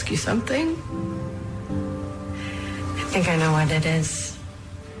I ask you something? I think I know what it is.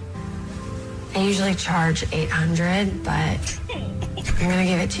 I usually charge $800, but I'm gonna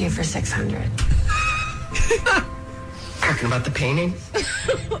give it to you for $600. Talking about the painting?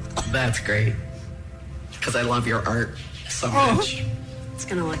 That's great. Because I love your art so much. It's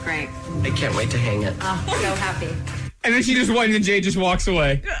gonna look great. I can't wait to hang it. Oh, so happy. And then and Jade just walks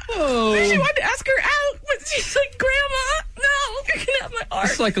away. Oh. She wanted to ask her out, but she's like, Grandma, no, you can have my art.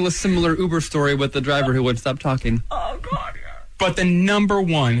 It's like a similar Uber story with the driver who wouldn't stop talking. Oh, God. But the number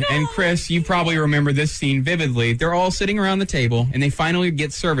one, and Chris, you probably remember this scene vividly. They're all sitting around the table, and they finally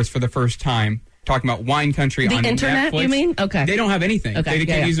get service for the first time. Talking about Wine Country The on internet, Netflix. you mean? Okay. They don't have anything. Okay, They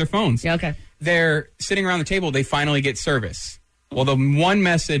can't use their phones. Yeah, okay. They're sitting around the table. They finally get service. Well, the one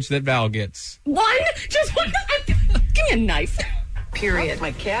message that Val gets. One? Just one? Give me a knife. Period.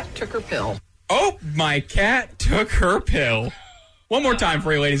 My cat took her pill. Oh, my cat took her pill. One more time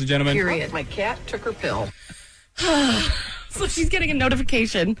for you, ladies and gentlemen. Period. My cat took her pill. So she's getting a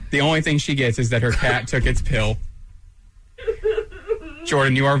notification. The only thing she gets is that her cat took its pill.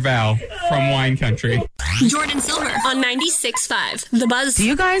 Jordan, you are Val from Wine Country. Jordan Silver on 96.5. The Buzz. Do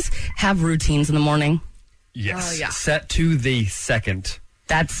you guys have routines in the morning? Yes. Oh, yeah. Set to the second.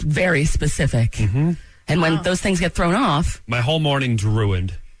 That's very specific. Mm-hmm. And when those things get thrown off, My whole morning's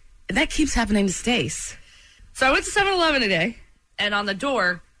ruined. that keeps happening to Stace. So I went to 7-Eleven today, and on the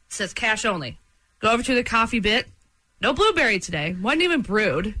door it says cash only. Go over to the coffee bit. No blueberry today. Wasn't even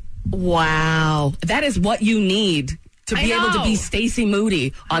brewed. Wow. That is what you need to be able to be Stacey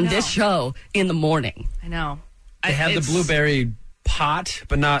Moody on this show in the morning. I know. They have the blueberry pot,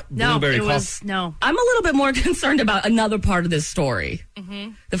 but not blueberry coffee. I'm a little bit more concerned about another part of this story.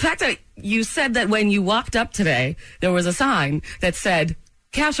 Mm-hmm. The fact that you said that when you walked up today, there was a sign that said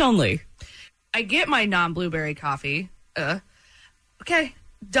cash only. I get my non-blueberry coffee. Okay,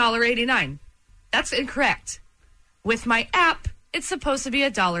 $1.89. That's incorrect. With my app, it's supposed to be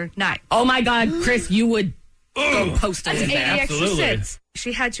 $1.09. Oh my God, Chris, you would go post it That's in 80 there. extra cents.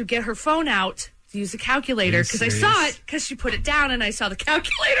 She had to get her phone out to use the calculator because I saw it because she put it down and I saw the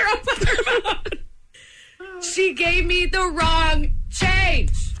calculator up on her phone. She gave me the wrong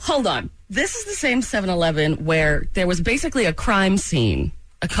change. Hold on. This is the same 7-Eleven where there was basically a crime scene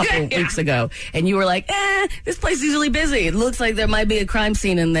a couple weeks ago. And you were like, this place is usually busy. It looks like there might be a crime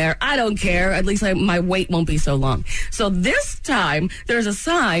scene in there. I don't care. At least my wait won't be so long. So this time, there's a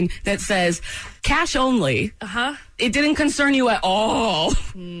sign that says cash only. Uh-huh. It didn't concern you at all.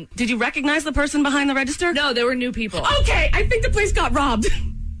 Did you recognize the person behind the register? No, they were new people. Okay, I think the place got robbed.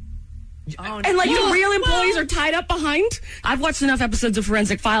 Oh, And the real employees are tied up behind. I've watched enough episodes of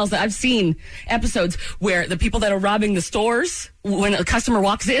Forensic Files that I've seen episodes where the people that are robbing the stores, when a customer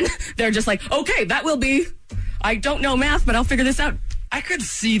walks in, they're just like, okay, that will be, I don't know math, but I'll figure this out. I could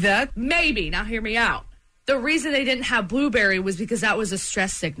see that. Maybe. Now hear me out. The reason they didn't have blueberry was because that was a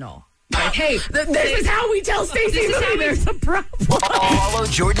stress signal. Like, hey, this is how we tell Stacey there's a problem. Follow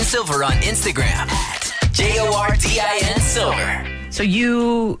Jordan Silver on Instagram at JORDIN Silver. So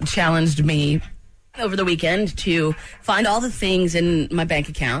you challenged me over the weekend to find all the things in my bank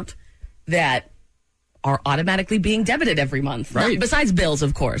account that are automatically being debited every month. Right. Besides bills,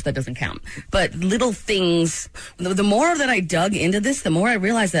 of course, that doesn't count. But little things, the more that I dug into this, the more I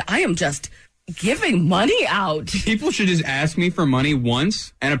realized that I am just giving money out. People should just ask me for money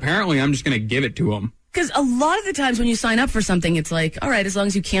once, and apparently I'm just going to give it to them. Because a lot of the times when you sign up for something, it's like, all right, as long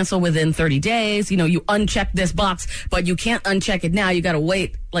as you cancel within 30 days, you uncheck this box, but you can't uncheck it now. You got to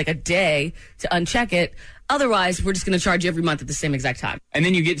wait like a day to uncheck it. Otherwise, we're just going to charge you every month at the same exact time. And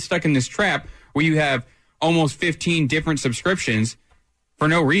then you get stuck in this trap where you have almost 15 different subscriptions for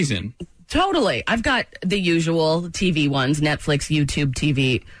no reason. Totally. I've got the usual TV ones, Netflix, YouTube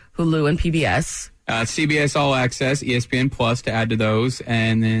TV, Hulu, and PBS. CBS All Access, ESPN Plus to add to those.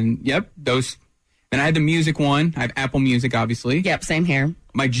 And then, those. Then I had the music one. I have Apple Music, obviously. Yep, same here.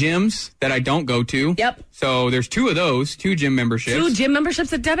 My gyms that I don't go to. Yep. So there's 2 of those, 2 gym memberships. 2 gym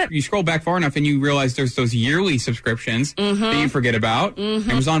memberships at debit? You scroll back far enough and you realize there's those yearly subscriptions that you forget about.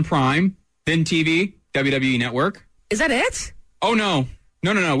 Amazon Prime, Then TV, WWE Network. Is that it? Oh, no.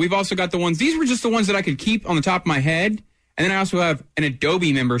 No. We've also got the ones. These were just the ones that I could keep on the top of my head. And then I also have an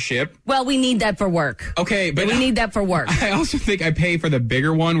Adobe membership. Well, we need that for work. Okay, but we need that for work. I also think I pay for the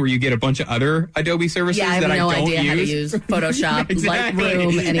bigger one where you get a bunch of other Adobe services that I don't use. How to use Photoshop, Exactly.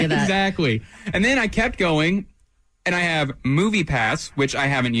 Lightroom, any of that. Exactly. And then I kept going, and I have Movie Pass, which I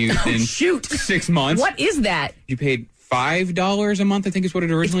haven't used in 6 months. What is that? You paid $5 a month, I think is what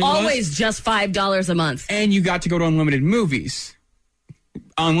it originally was. Always just $5 a month. And you got to go to unlimited movies.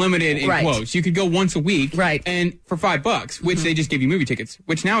 Unlimited in quotes. You could go once a week, and for $5, which they just give you movie tickets.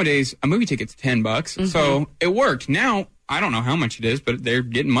 Which nowadays a movie ticket's $10, so it worked. Now I don't know how much it is, but they're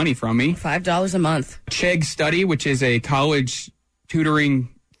getting money from me. $5 a month. Chegg Study, which is a college tutoring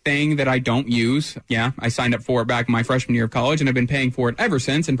thing that I don't use. Yeah, I signed up for it back in my freshman year of college, and I've been paying for it ever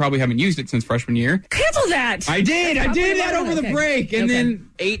since, and probably haven't used it since freshman year. Cancel that! I did that over the break. And then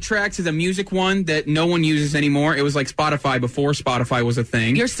 8 Tracks is a music one that no one uses anymore. It was like Spotify before Spotify was a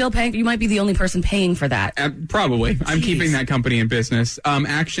thing. You're still paying? You might be the only person paying for that. Probably. I'm keeping that company in business.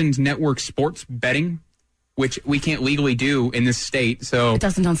 Actions Network Sports Betting, which we can't legally do in this state. So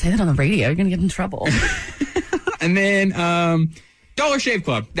Dustin, don't say that on the radio. You're going to get in trouble. And then Dollar Shave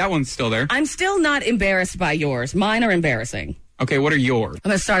Club. That one's still there. I'm still not embarrassed by yours. Mine are embarrassing. Okay, what are yours? I'm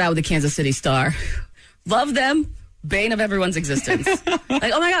going to start out with the Kansas City Star. Love them. Bane of everyone's existence.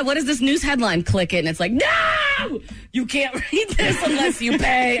 Like, oh my God, what is this news headline? Click it, and it's like, no! You can't read this unless you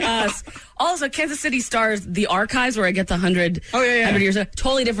pay us. Also, Kansas City Star's The Archives, where I get the 100 years of,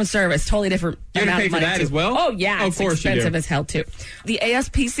 totally different service, totally different you amount pay of for money. that too. as well? Oh, yeah. Of course expensive you do. as hell, too. The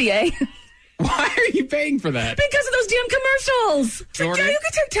ASPCA. Why are you paying for that? Because of those damn commercials. Jordan? You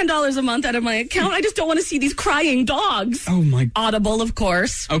can take $10 a month out of my account. I just don't want to see these crying dogs. Oh, my. Audible, of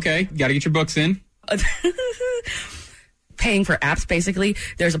course. Okay, got to get your books in. Paying for apps, basically.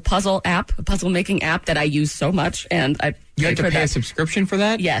 There's a puzzle making app that I use so much, and You have to pay a subscription for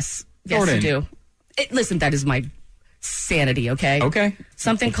that? Yes, Jordan. you do. Listen, that is my sanity. Okay. Okay.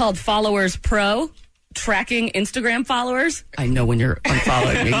 Something called Followers Pro, tracking Instagram followers. I know when you're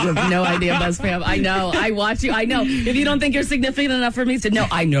unfollowing me. You have no idea, BuzzFam. I know. I watch you. I know. If you don't think you're significant enough for me to know,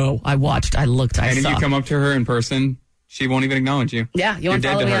 I know. I watched. I looked. I And saw. if you come up to her in person, she won't even acknowledge you. Yeah, you You're want to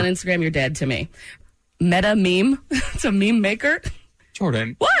dead follow to me her. on Instagram, you're dead to me. Meta Meme. It's a meme maker.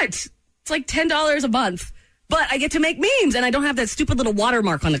 Jordan. What? It's like $10 a month. But I get to make memes, and I don't have that stupid little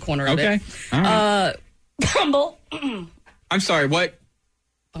watermark on the corner of it. Okay. All right. Bumble. I'm sorry, what?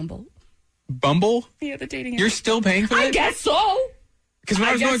 Bumble? Yeah, the dating app. You're still paying for that? I guess so. Because when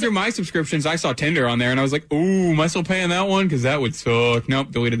I was going through my subscriptions, I saw Tinder on there, and I was like, ooh, am I still paying that one? Because that would suck. Nope,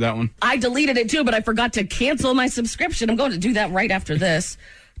 deleted that one. I deleted it too, but I forgot to cancel my subscription. I'm going to do that right after this.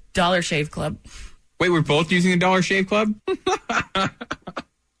 Dollar Shave Club. Wait, we're both using a Dollar Shave Club? What are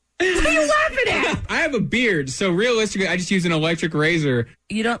you laughing at? I have a beard, so realistically, I just use an electric razor.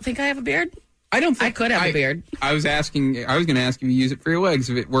 You don't think I have a beard? I don't think I could have a beard. I was going to ask if you use it for your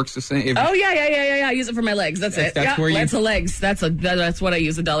legs, if it works the same. Oh, yeah. I use it for my legs. That's it. That's where you... That's the legs. That's what I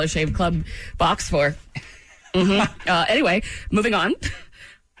use the Dollar Shave Club box for. Anyway, moving on.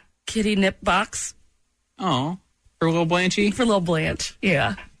 Kitty nip box. Oh, for little Blanchy? For little Blanche,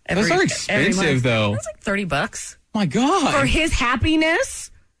 yeah. Those are expensive, though. That's like $30. My God. For his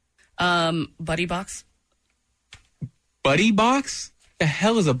happiness. Buddy box. Buddy box? The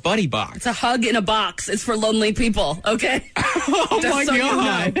hell is a buddy box? It's a hug in a box. It's for lonely people, okay? Oh, my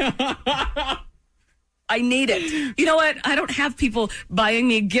God. You know. I need it. You know what? I don't have people buying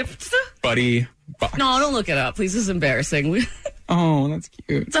me gifts. Buddy box. No, don't look it up. Please, this is embarrassing. Oh, that's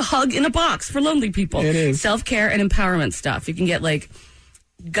cute. It's a hug in a box for lonely people. It is. Self-care and empowerment stuff. You can get, like,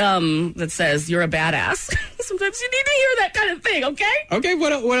 gum that says you're a badass. Sometimes you need to hear that kind of thing, okay? Okay,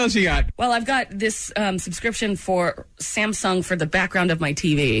 what else you got? Well, I've got this subscription for Samsung for the background of my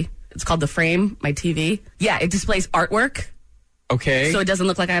TV. It's called The Frame, my TV. Yeah, it displays artwork. Okay. So it doesn't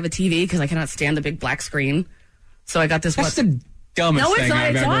look like I have a TV because I cannot stand the big black screen. So I got this That's the dumbest thing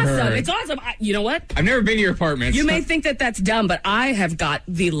I've ever heard. It's awesome. You know what? I've never been to your apartment. You may think that that's dumb, but I have got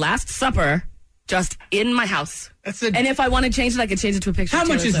The Last Supper just in my house. And if I want to change it, I can change it to a picture. How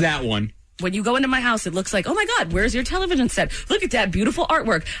too, much is so- that one? When you go into my house, it looks like, oh my God, where's your television set? Look at that beautiful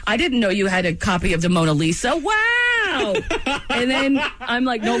artwork. I didn't know you had a copy of the Mona Lisa. Wow. And then I'm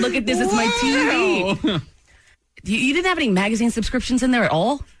like, no, look at this. It's my TV. You didn't have any magazine subscriptions in there at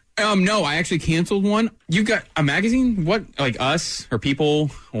all? No, I actually canceled one. You got a magazine? What, like Us or People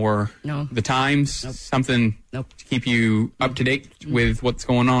or The Times? Something to keep you up to date with what's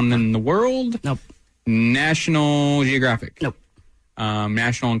going on in the world? Nope. National Geographic? Nope.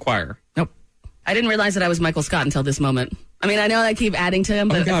 National Enquirer? Nope. I didn't realize that I was Michael Scott until this moment. I mean, I know I keep adding to him,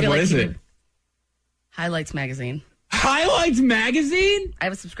 but oh God, I feel what like is it? Highlights Magazine. Highlights Magazine? I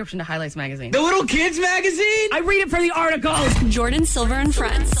have a subscription to Highlights Magazine. The little kids magazine? I read it for the articles. Jordan Silver and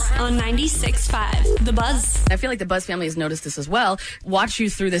Friends on 96.5 The Buzz. I feel like the Buzz family has noticed this as well. Watch you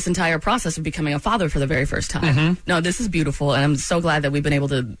through this entire process of becoming a father for the very first time. Mm-hmm. No, this is beautiful, and I'm so glad that we've been able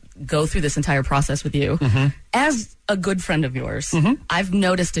to go through this entire process with you. Mm-hmm. As a good friend of yours, I've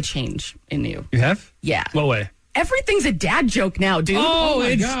noticed a change in you. You have? Yeah. What way? Everything's a dad joke now, dude. Oh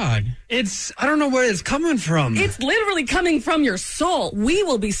my God. It's, I don't know where it's coming from. It's literally coming from your soul. We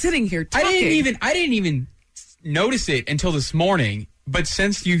will be sitting here talking. I didn't even notice it until this morning. But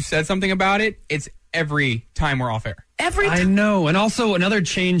since you said something about it, it's every time we're off air. I know. And also another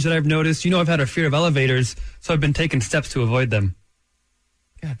change that I've noticed, I've had a fear of elevators, so I've been taking steps to avoid them.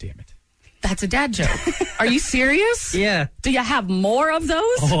 God damn it. That's a dad joke. Are you serious? Yeah. Do you have more of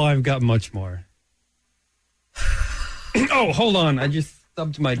those? Oh, I've got much more. Oh, hold on. I just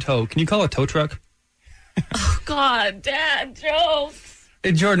stubbed my toe. Can you call a tow truck? Oh, God, dad jokes.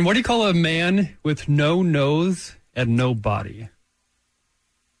 Hey, Jordan, what do you call a man with no nose and no body?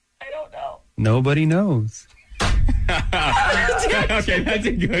 I don't know. Nobody knows. Okay, that's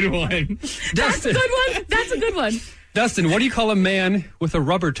a good one. That's a good one. That's a good one. Dustin, what do you call a man with a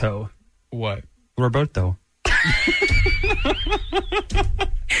rubber toe? What? Roberto.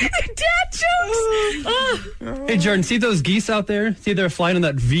 Dad jokes. Oh. Hey, Jordan, see those geese out there? See they're flying in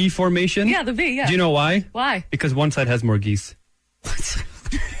that V formation? Yeah, the V, yeah. Do you know why? Why? Because one side has more geese. What?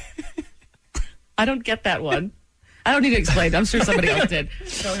 I don't get that one. I don't need to explain. I'm sure somebody else did.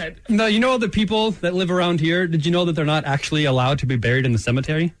 Go ahead. No, you know the people that live around here, did you know that they're not actually allowed to be buried in the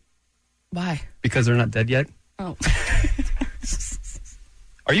cemetery? Why? Because they're not dead yet. Oh.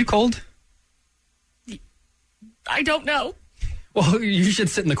 Are you cold? I don't know. Well, you should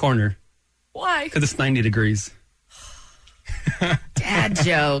sit in the corner. Why? Because it's 90 degrees. Dad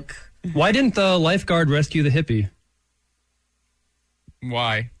joke. Why didn't the lifeguard rescue the hippie?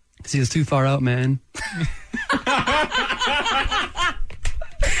 Why? Because he was too far out, man. Dad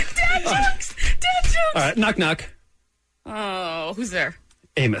jokes. Dad jokes. All right, knock, knock. Oh, who's there?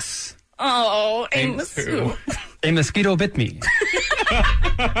 Amos. Oh, Amos. Who? A mosquito bit me.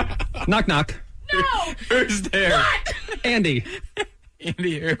 Knock, knock. No. Who's there? What? Andy.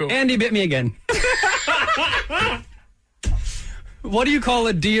 Andy who? Andy bit me again. What do you call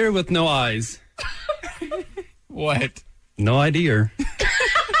a deer with no eyes? What? No idea.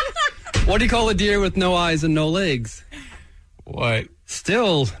 What do you call a deer with no eyes and no legs? What?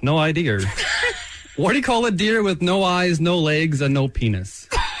 Still no idea. What do you call a deer with no eyes, no legs, and no penis?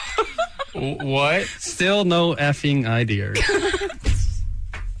 What? Still no effing idea.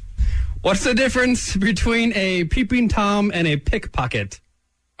 What's the difference between a peeping Tom and a pickpocket?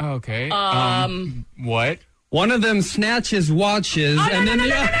 Okay. What? One of them snatches watches and then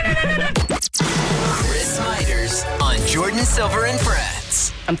the other. Chris Snyder's on Jordan Silver and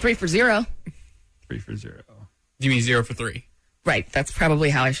Friends. I'm 3 for 0. 3 for 0. Do you mean 0 for 3? Right. That's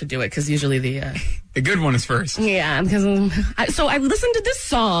probably how I should do it, because usually the good one is first. Yeah, because so I listened to this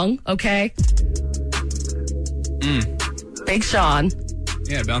song, okay? Big Sean.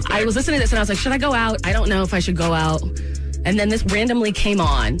 Yeah, bounce back. I was listening to this and I was like, should I go out? I don't know if I should go out. And then this randomly came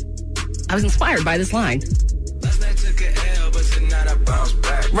on. I was inspired by this line.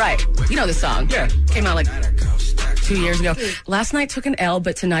 Right. You know this song. Yeah. Came out like 2 years ago. Last night took an L,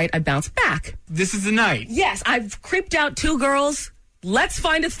 but tonight I bounced back. This is the night. Yes, I've creeped out 2 girls. Let's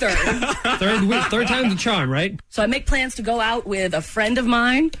find a third. Third time's the charm, right? So I make plans to go out with a friend of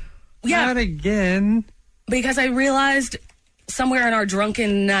mine. Yeah. Not again. Because I realized somewhere in our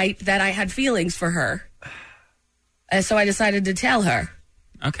drunken night that I had feelings for her. And so I decided to tell her.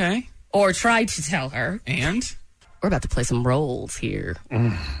 Okay. Or try to tell her. And? We're about to play some roles here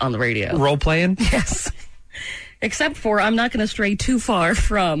on the radio. Role playing? Yes. Except for I'm not going to stray too far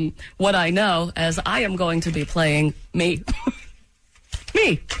from what I know, as I am going to be playing me.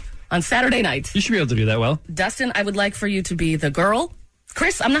 Me. On Saturday night. You should be able to do that well. Dustin, I would like for you to be the girl.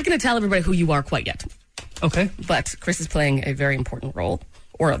 Chris, I'm not going to tell everybody who you are quite yet. Okay. But Chris is playing a very important role,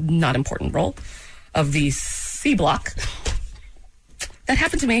 or a not important role, of the C block. that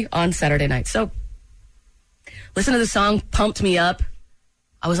happened to me on Saturday night. So listen to the song, pumped me up.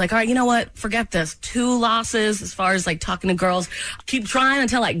 I was like, all right, you know what? Forget this. 2 losses as far as like talking to girls. Keep trying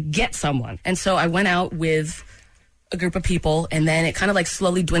until I get someone. And so I went out with a group of people, and then it kind of like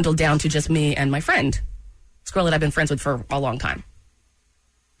slowly dwindled down to just me and my friend. This girl that I've been friends with for a long time.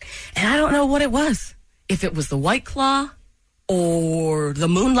 And I don't know what it was. If it was the White Claw or the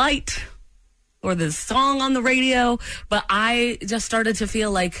Moonlight or the song on the radio, but I just started to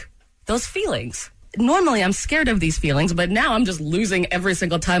feel like those feelings. Normally I'm scared of these feelings, but now I'm just losing every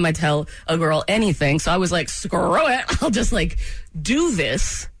single time I tell a girl anything. So I was like, screw it. I'll just like do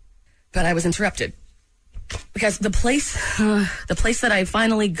this. But I was interrupted because the place that I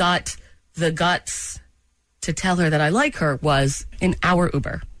finally got the guts to tell her that I like her was in our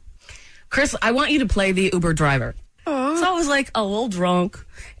Uber. Chris, I want you to play the Uber driver. Aww. So I was like a little drunk.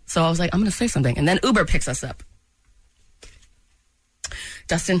 So I was like, I'm going to say something. And then Uber picks us up.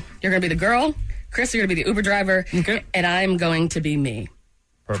 Dustin, you're going to be the girl. Chris, you're going to be the Uber driver. Okay. And I'm going to be me.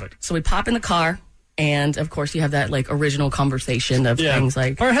 Perfect. So we pop in the car. And, of course, you have that, like, original conversation of things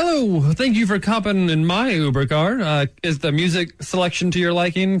like... All right, hello. Thank you for copping in my Uber car. Is the music selection to your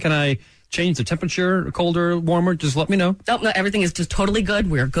liking? Can I change the temperature, colder, warmer? Just let me know. Oh, no, everything is just totally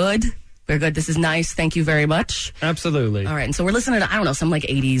good. We're good. We're good. This is nice. Thank you very much. Absolutely. All right, and so we're listening to, I don't know, some, like,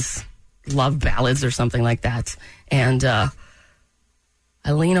 80s love ballads or something like that. And I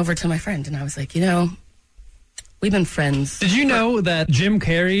lean over to my friend, and I was like, you know... We've been friends. Did you know that Jim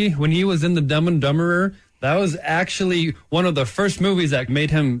Carrey, when he was in the Dumb and Dumberer, that was actually one of the first movies that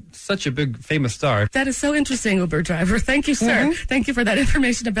made him such a big, famous star? That is so interesting, Uber driver. Thank you, sir. Mm-hmm. Thank you for that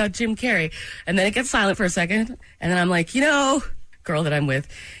information about Jim Carrey. And then it gets silent for a second. And then I'm like, you know, girl that I'm with,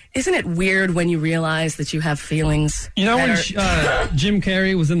 isn't it weird when you realize that you have feelings? You know when Jim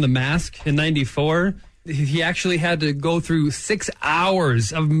Carrey was in The Mask in 94? He actually had to go through 6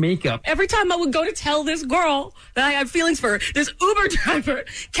 hours of makeup. Every time I would go to tell this girl that I had feelings for her, this Uber driver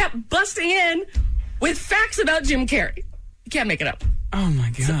kept busting in with facts about Jim Carrey. You can't make it up. Oh, my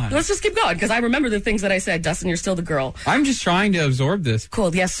God. So let's just keep going, because I remember the things that I said. Dustin, you're still the girl. I'm just trying to absorb this.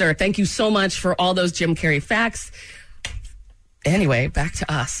 Cool. Yes, sir. Thank you so much for all those Jim Carrey facts. Anyway, back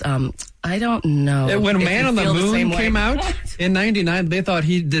to us. I don't know. When Man on the Moon came out in 99, they thought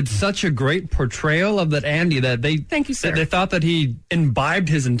he did such a great portrayal of that Andy that they... Thank you, sir. They thought that he imbibed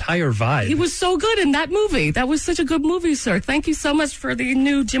his entire vibe. He was so good in that movie. That was such a good movie, sir. Thank you so much for the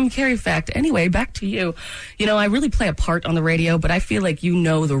new Jim Carrey fact. Anyway, back to you. You know, I really play a part on the radio, but I feel like you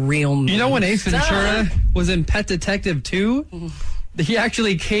know the real me. You know when Ace Ventura was in Pet Detective 2? He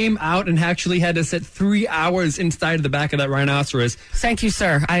actually came out and actually had to sit 3 hours inside of the back of that rhinoceros. Thank you,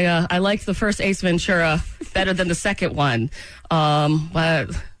 sir. I liked the first Ace Ventura better than the second one. But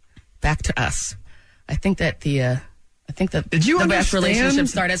back to us. I think that the best relationship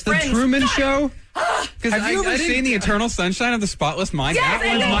start as friends. The Truman Show? Have you ever seen The Eternal Sunshine of the Spotless Mind? Yes,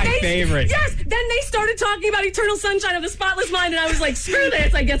 that one's my favorite. Yes, then they started talking about Eternal Sunshine of the Spotless Mind, and I was like, screw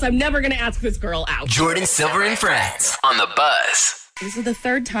this. I guess I'm never going to ask this girl out. Jordan Silver and Friends on The Buzz. This is the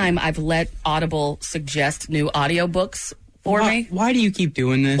third time I've let Audible suggest new audiobooks for me. Why do you keep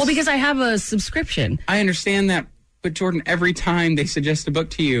doing this? Well, because I have a subscription. I understand that, but Jordan, every time they suggest a book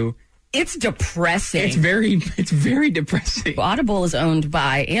to you, it's depressing. It's very depressing. Audible is owned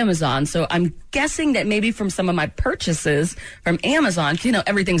by Amazon, so I'm guessing that maybe from some of my purchases from Amazon, you know,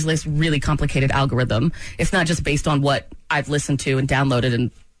 everything's this really complicated algorithm. It's not just based on what I've listened to and downloaded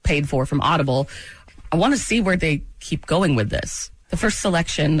and paid for from Audible. I want to see where they keep going with this. The first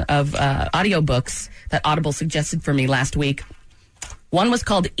selection of audiobooks that Audible suggested for me last week, one was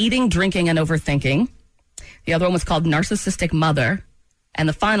called Eating, Drinking, and Overthinking. The other one was called Narcissistic Mother. And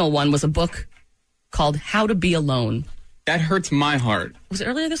the final one was a book called How to Be Alone. That hurts my heart. Was it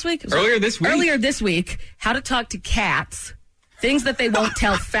earlier this week? Earlier this week, How to Talk to Cats, Things That They Won't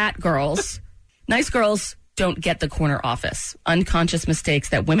Tell Fat Girls, Nice Girls Don't Get the Corner Office, Unconscious Mistakes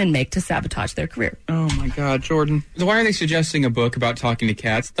That Women Make to Sabotage Their Career. Oh, my God, Jordan. Why are they suggesting a book about talking to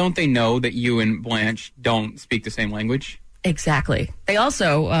cats? Don't they know that you and Blanche don't speak the same language? Exactly. They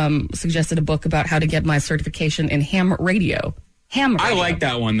also suggested a book about how to get my certification in ham radio. Ham radio. I like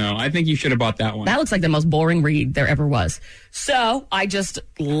that one, though. I think you should have bought that one. That looks like the most boring read there ever was. So I just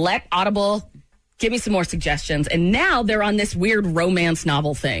let Audible give me some more suggestions, and now they're on this weird romance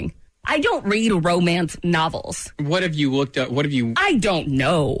novel thing. I don't read romance novels. What have you looked up? I don't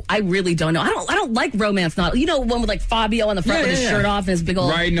know. I really don't know. I don't like romance novels. You know, one with like Fabio on the front with his shirt off and his big old...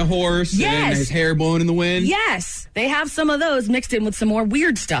 Riding a horse and his hair blowing in the wind. Yes. They have some of those mixed in with some more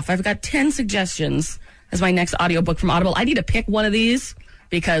weird stuff. I've got 10 suggestions as my next audiobook from Audible. I need to pick one of these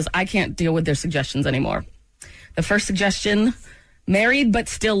because I can't deal with their suggestions anymore. The first suggestion Married but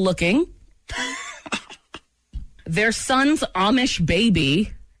still looking. Their son's Amish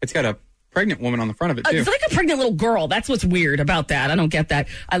baby. It's got a pregnant woman on the front of it, too. It's like a pregnant little girl. That's what's weird about that. I don't get that.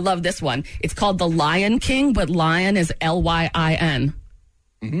 I love this one. It's called The Lion King, but lion is Lyin.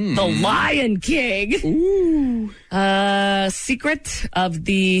 The Lion King. Ooh. Secret of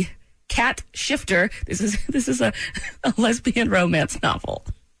the Cat Shifter. This is a lesbian romance novel.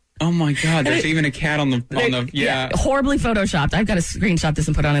 Oh my God! There's even a cat on the yeah. Horribly photoshopped. I've got to screenshot this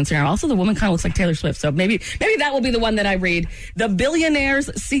and put it on Instagram. Also, the woman kind of looks like Taylor Swift, so maybe that will be the one that I read. The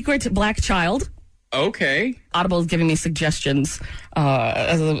Billionaire's Secret Black Child. Okay. Audible is giving me suggestions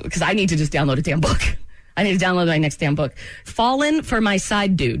because I need to just download a damn book. I need to download my next damn book. Fallen for My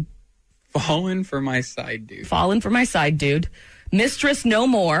Side Dude. Fallen for My Side Dude. Fallen for My Side Dude. Mistress No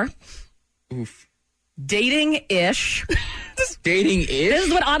More. Oof. Dating-ish. Dating-ish? This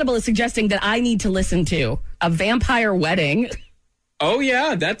is what Audible is suggesting that I need to listen to. A Vampire Wedding. Oh,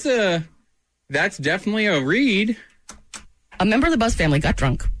 yeah. That's definitely a read. A member of the Buzz family got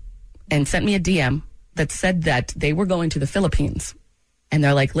drunk and sent me a DM that said that they were going to the Philippines. And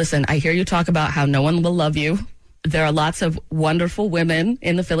they're like, listen, I hear you talk about how no one will love you. There are lots of wonderful women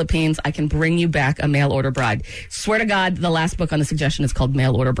in the Philippines. I can bring you back a mail order bride. Swear to God, the last book on the suggestion is called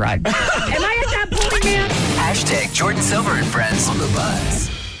Mail Order Bride. Am I at that point, man? Hashtag Jordan Silver and Friends on the Buzz.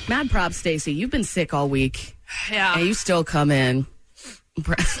 Mad props, Stacey. You've been sick all week. Yeah. And you still come in.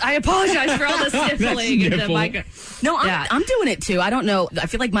 I apologize for all the sniffling in the mic. No, I'm doing it too. I don't know. I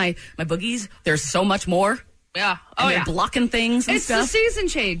feel like my boogies, there's so much more. Yeah. And they're blocking things and stuff. It's the season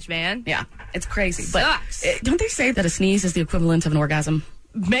change, man. Yeah. It's crazy. Sucks. But don't they say that a sneeze is the equivalent of an orgasm?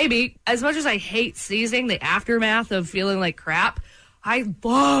 Maybe. As much as I hate sneezing, the aftermath of feeling like crap, I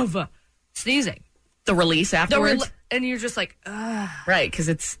love sneezing. The release afterwards? And you're just like, ugh. Right, because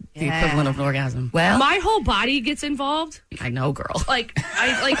it's the equivalent of an orgasm. Well, my whole body gets involved. I know, girl. Like,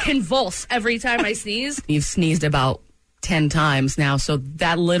 I convulse every time I sneeze. You've sneezed about 10 times now, so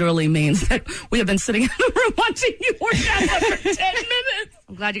that literally means that we have been sitting in the room watching you orgasm for 10 minutes.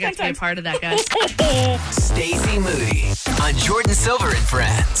 I'm glad you got to be a part of that, guys. Stacey Moody on Jordan Silver and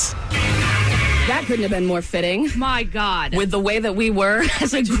Friends. That couldn't have been more fitting. My God. With the way that we were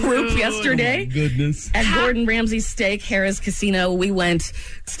as a group yesterday. Oh, goodness. At Gordon Ramsay's Steak, Harrah's Casino, we went.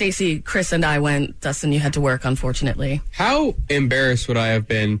 Stacey, Chris, and I went. Dustin, you had to work, unfortunately. How embarrassed would I have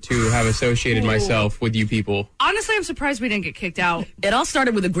been to have associated myself with you people? Honestly, I'm surprised we didn't get kicked out. It all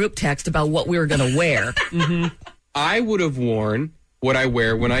started with a group text about what we were going to wear. I would have worn what I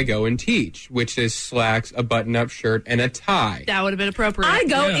wear when I go and teach, which is slacks, a button-up shirt, and a tie. That would have been appropriate. I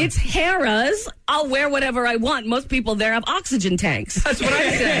go, it's Harrah's. I'll wear whatever I want. Most people there have oxygen tanks. That's what I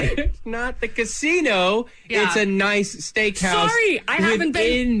say. It's not the casino. Yeah. It's a nice steakhouse. Sorry, I haven't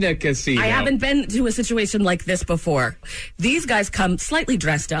been in the casino. I haven't been to a situation like this before. These guys come slightly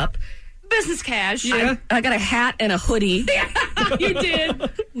dressed up. Business cash. Yeah. I got a hat and a hoodie. Yeah, you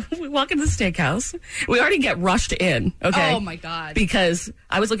did. We walk into the steakhouse. We already get rushed in, okay? Oh, my God. Because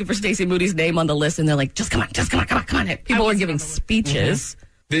I was looking for Stacey Moody's name on the list, and they're like, just come on. People were giving speeches.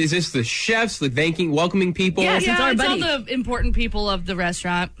 Is this the chefs, the welcoming people? Yes, it's our it's buddy. all the important people of the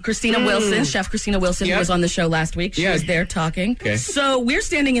restaurant. Christina Wilson, Chef Christina Wilson, who was on the show last week. She was there talking. Okay. So we're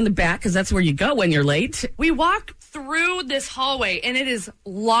standing in the back, because that's where you go when you're late. We walk through this hallway, and it is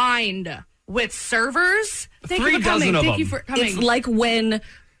lined with servers. Thank you for coming. Thank you for coming. It's like when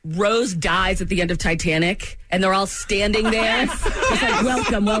Rose dies at the end of Titanic, and they're all standing there.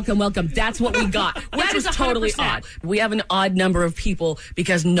 It's like, welcome. That's what we got, which is totally 100%. odd. We have an odd number of people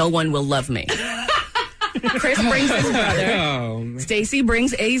because no one will love me. Chris brings his brother. Stacey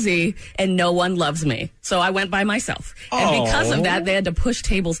brings AZ, and no one loves me. So I went by myself. And because of that, they had to push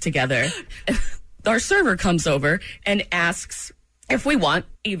tables together. Our server comes over and asks if we want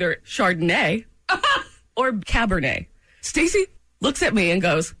either Chardonnay or Cabernet. Stacey looks at me and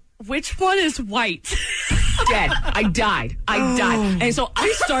goes, which one is white? Dead. I died. And so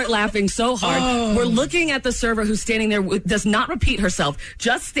I start laughing so hard. We're looking at the server who's standing there, does not repeat herself,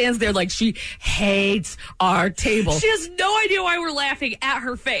 just stands there like she hates our table. She has no idea why we're laughing at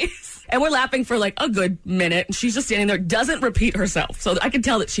her face. And we're laughing for like a good minute. And she's just standing there, doesn't repeat herself. So I can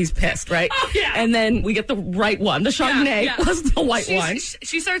tell that she's pissed, right? Oh, yeah. And then we get the right one. The Chardonnay was the white one.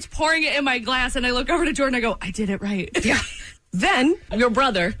 She starts pouring it in my glass, and I look over to Jordan. I go, I did it right. Yeah. Then your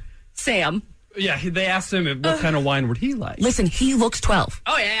brother, Sam. Yeah, they asked him what kind of wine would he like. Listen, he looks 12.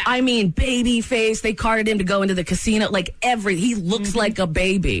 Oh, yeah. I mean, baby face. They carded him to go into the casino. Like, he looks like a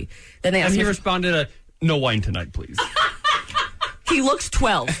baby. Then they asked and he him, responded, no wine tonight, please. He looks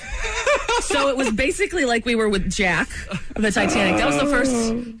 12. So it was basically like we were with Jack of the Titanic. That was the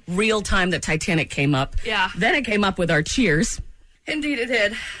first real time that Titanic came up. Yeah. Then it came up with our Cheers. Indeed it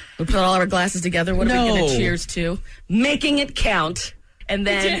did. We put all our glasses together. What are we going to cheers to? Making it count. And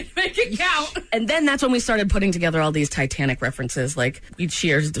then make it count. And then that's when we started putting together all these Titanic references. Like, we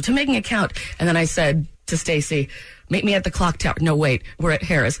cheers to Making It Count. And then I said to Stacy, meet me at the clock tower. No, wait, we're at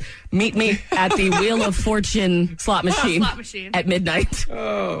Harris. Meet me at the Wheel of Fortune slot machine at midnight.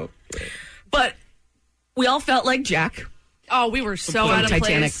 Oh. But we all felt like Jack. Oh, we were so out of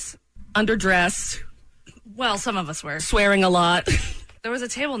Titanic. place. Underdressed. Well, some of us were. Swearing a lot. There was a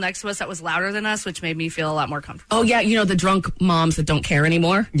table next to us that was louder than us, which made me feel a lot more comfortable. Oh, yeah, you know, the drunk moms that don't care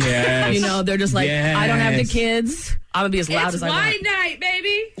anymore? Yes. You know, they're just like, I don't have the kids. I'm going to be as loud as I want. It's wine night,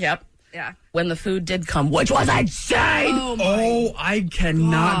 baby. Yep. Yeah. When the food did come, which was insane. Oh, I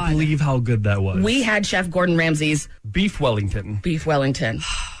cannot believe how good that was. We had Chef Gordon Ramsay's Beef Wellington. Beef Wellington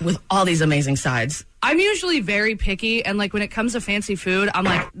with all these amazing sides. I'm usually very picky, and like when it comes to fancy food, I'm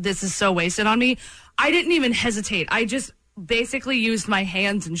like, this is so wasted on me. I didn't even hesitate. I just basically used my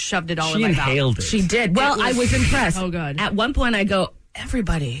hands and shoved it all in my mouth. She inhaled it. She did. Well, I was impressed. Oh, good. At one point, I go,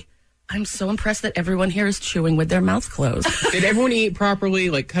 everybody, I'm so impressed that everyone here is chewing with their mouth closed. Did everyone eat properly?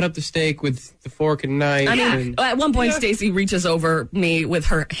 Like, cut up the steak with the fork and knife? I mean, at one point, Stacy reaches over me with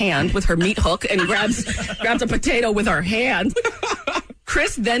her hand, with her meat hook, and grabs a potato with her hand.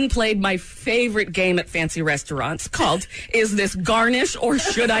 Chris then played my favorite game at fancy restaurants called Is This Garnish or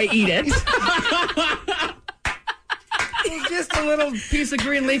Should I Eat It? Just a little piece of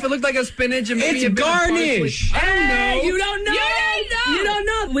green leaf. It looked like a spinach and maybe it's a bit garnish. Of parsley. I don't know. You don't know. You don't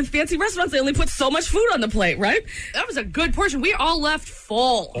know. With fancy restaurants, they only put so much food on the plate, right? That was a good portion. We all left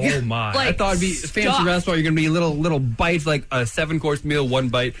full. Oh my! Like, I thought it'd be fancy stuffed. restaurant. You're gonna be little bites, like a 7-course meal, 1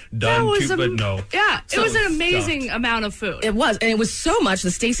 bite done. But no. Yeah, it So was an amazing amount of food. It was, and it was so much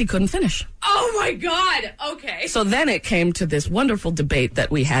that Stacy couldn't finish. Oh my God. Okay. So then it came to this wonderful debate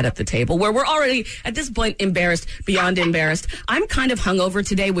that we had at the table where we're already, at this point, embarrassed, beyond embarrassed. I'm kind of hungover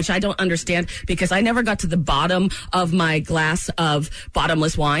today, which I don't understand because I never got to the bottom of my glass of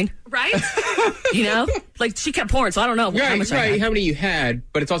bottomless wine. Right? You know? Like, she kept pouring, so I don't know how much I had. How many you had,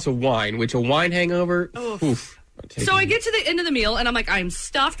 but it's also wine, which a wine hangover. Oof. So I get to the end of the meal and I'm like, I'm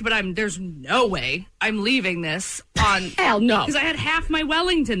stuffed, but there's no way I'm leaving this on. Hell no. Because I had half my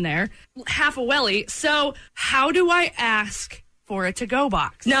Wellington there, half a welly. So how do I ask for a to-go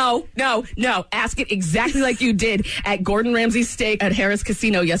box? No. Ask it exactly like you did at Gordon Ramsay's steak at Harris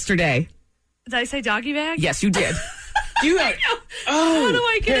Casino yesterday. Did I say doggy bag? Yes, you did. You how do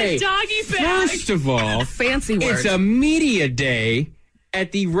I get a doggy bag? First of all, fancy word. It's a media day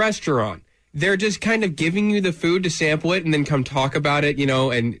at the restaurant. They're just kind of giving you the food to sample it and then come talk about it,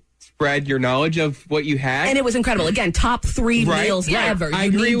 and spread your knowledge of what you had. And it was incredible. Again, top 3 meals ever. I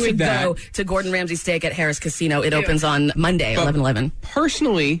agree with that. Go to Gordon Ramsay Steak at Harris Casino. It opens on Monday, 11/11.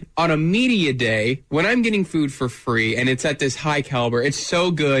 Personally, on a media day, when I'm getting food for free and it's at this high caliber, it's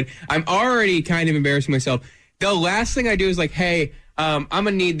so good. I'm already kind of embarrassing myself. The last thing I do is like, hey, I'm going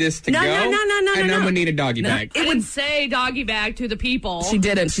to need this to go. And I'm going to need a doggy bag. It would say doggy bag to the people. She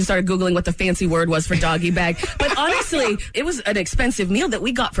didn't. She started Googling what the fancy word was for doggy bag. But honestly, it was an expensive meal that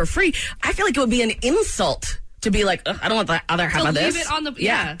we got for free. I feel like it would be an insult to be like, I don't want the other half of this. Leave it on the,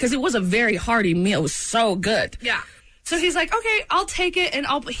 yeah. Because it was a very hearty meal. It was so good. Yeah. So he's like, okay, I'll take it, and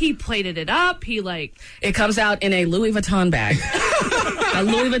he plated it up. It comes out in a Louis Vuitton bag, a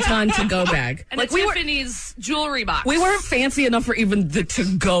Louis Vuitton to-go bag, and like a Tiffany's jewelry box. We weren't fancy enough for even the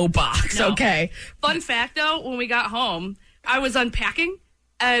to-go box. No. Okay. Fun fact, though, when we got home, I was unpacking,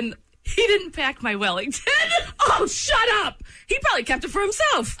 and he didn't pack my Wellington. Oh, shut up! He probably kept it for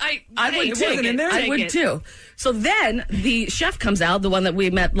himself. I would take it. I would too. So then the chef comes out, the one that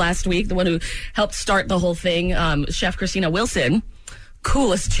we met last week, the one who helped start the whole thing, Chef Christina Wilson.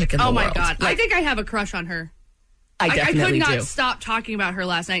 Coolest chick in the world. Oh, my God. I think I have a crush on her. I definitely could not do. stop talking about her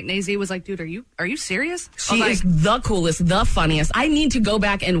last night. And AZ was like, dude, are you serious? She is the coolest, the funniest. I need to go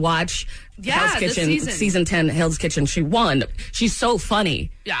back and watch Hell's Kitchen, season 10, Hell's Kitchen. She won. She's so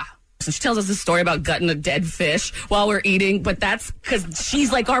funny. Yeah. So she tells us a story about gutting a dead fish while we're eating, but that's because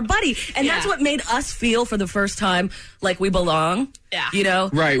she's like our buddy. And that's what made us feel for the first time like we belong. Yeah. You know?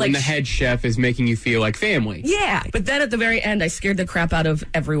 Right, like when the head chef is making you feel like family. Yeah. But then at the very end, I scared the crap out of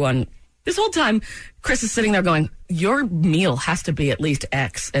everyone. This whole time, Chris is sitting there going, your meal has to be at least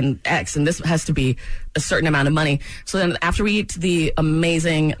X, and this has to be a certain amount of money. So then after we eat the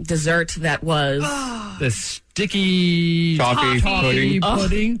amazing dessert that was... the sticky toffee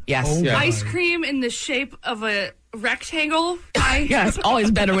pudding. Yes. Ice cream in the shape of a rectangle pie. Yeah, it's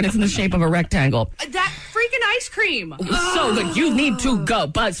always better when it's in the shape of a rectangle. That freaking ice cream. So good. You need to go.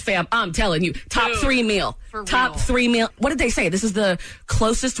 Buzz fam, I'm telling you. Top 3 meal. Top 3 meal. What did they say? This is the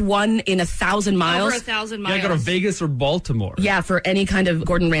closest one in 1,000 miles? Over 1,000 miles. You gotta go to Vegas or Baltimore. Yeah, for any kind of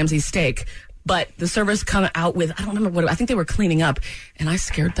Gordon Ramsay steak. But the servers come out with, I don't remember what, I think they were cleaning up. And I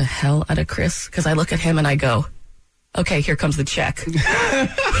scared the hell out of Chris because I look at him and I go, okay, here comes the check.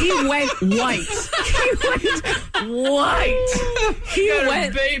 He went white. He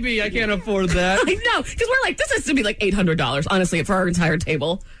went baby. I can't afford that. I know, because we're like, this has to be like $800, honestly, for our entire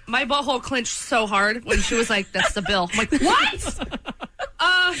table. My butthole clenched so hard when she was like, that's the bill. I'm like, what?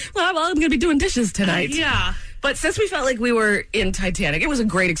 Well, I'm going to be doing dishes tonight. Yeah. But since we felt like we were in Titanic, it was a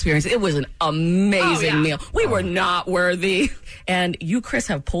great experience. It was an amazing meal. We were not worthy. And you, Chris,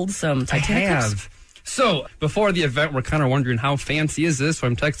 have pulled some Titanic I clips. have. So, before the event, we're kind of wondering how fancy is this? So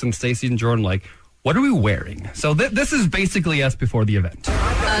I'm texting Stacey and Jordan like, what are we wearing? So this is basically us before the event.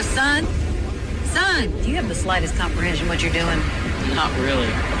 Son, do you have the slightest comprehension what you're doing? Not really.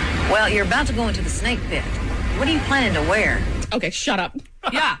 Well, you're about to go into the snake pit. What are you planning to wear? Okay, shut up.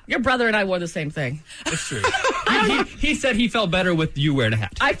 Yeah, your brother and I wore the same thing. That's true. he said he felt better with you wearing a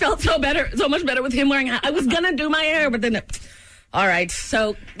hat. I felt so much better with him wearing a hat. I was going to do my hair, but then... All right,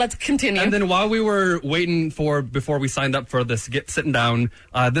 so let's continue. And then while we were waiting before we signed up for this, sitting down,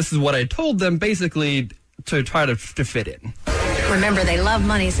 this is what I told them, basically, to try to fit in. Remember, they love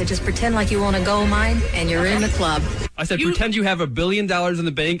money, so just pretend like you own a gold mine and you're in the club. I said, pretend you have $1 billion in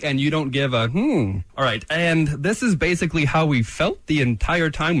the bank and you don't give a All right, and this is basically how we felt the entire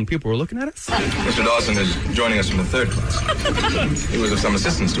time when people were looking at us. Mr. Dawson is joining us from the 3rd class. He was of some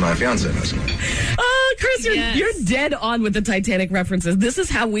assistance to my fiancée, Chris, you're dead on with the Titanic references. This is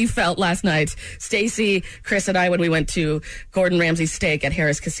how we felt last night. Stacy, Chris, and I, when we went to Gordon Ramsay's Steak at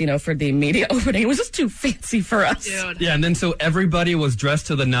Harris Casino for the media opening. It was just too fancy for us. Dude. Yeah, and then so everybody was dressed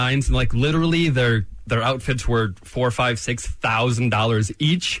to the nines, and like literally their outfits were $4,000, $5,000, $6,000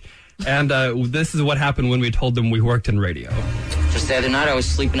 each. And this is what happened when we told them we worked in radio. Just the other night, I was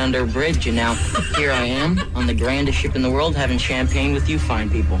sleeping under a bridge, and now here I am on the grandest ship in the world having champagne with you fine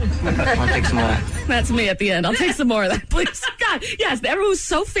people. I'll take some of that. That's me at the end. I'll take some more of that, please. God, yes, everyone was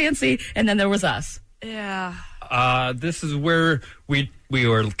so fancy, and then there was us. Yeah. This is where we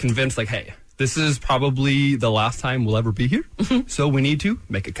were convinced, like, hey, this is probably the last time we'll ever be here, so we need to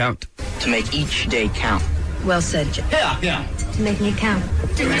make it count. To make each day count. Well said, Jeff. Yeah. To make me count.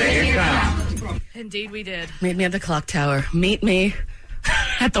 To make it count. Indeed, we did. Meet me at the clock tower. Meet me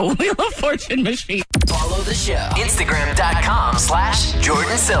at the Wheel of Fortune machine. Follow the show.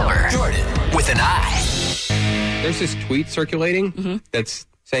 Instagram.com/Jordan Silver. Jordan with an I. There's this tweet circulating that's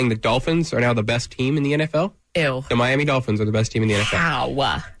saying the Dolphins are now the best team in the NFL. Ew. The Miami Dolphins are the best team in the NFL.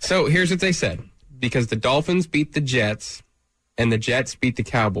 How? So here's what they said. Because the Dolphins beat the Jets, and the Jets beat the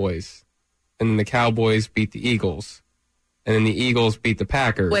Cowboys, and then the Cowboys beat the Eagles, and then the Eagles beat the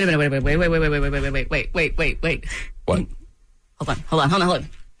Packers. Wait a minute, wait. What? Hold on.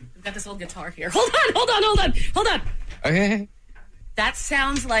 We've got this old guitar here. Hold on. Okay. That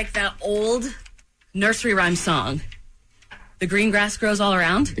sounds like that old nursery rhyme song. The green grass grows all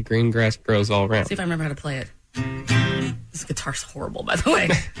around. The green grass grows all around. See if I remember how to play it. This guitar's horrible, by the way.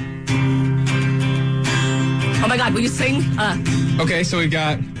 Oh my God, will you sing? Okay, so we've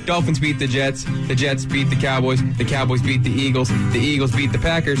got Dolphins beat the Jets beat the Cowboys beat the Eagles beat the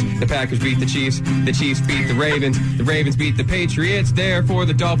Packers beat the Chiefs beat the Ravens beat the Patriots, therefore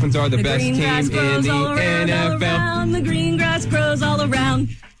the Dolphins are the best team in the NFL. The green grass grows all around.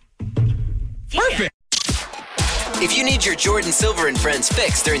 Perfect. If you need your Jordan Silver and Friends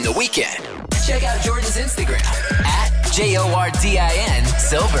fix during the weekend, check out Jordan's Instagram at JORDIN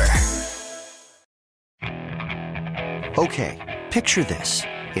Silver. Okay, picture this.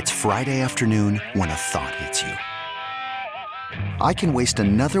 It's Friday afternoon when a thought hits you. I can waste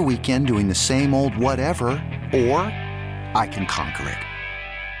another weekend doing the same old whatever, or I can conquer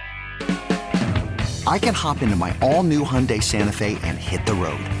it. I can hop into my all-new Hyundai Santa Fe and hit the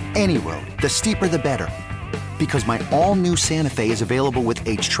road. Any road. The steeper, the better. Because my all-new Santa Fe is available with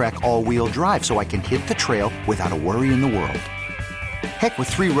H-Track all-wheel drive, so I can hit the trail without a worry in the world. Heck, with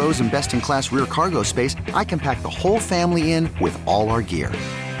 3 rows and best-in-class rear cargo space, I can pack the whole family in with all our gear.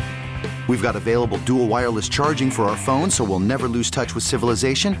 We've got available dual wireless charging for our phones, so we'll never lose touch with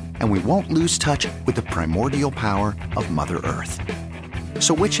civilization, and we won't lose touch with the primordial power of Mother Earth.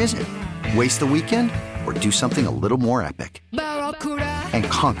 So which is it? Waste the weekend or do something a little more epic? And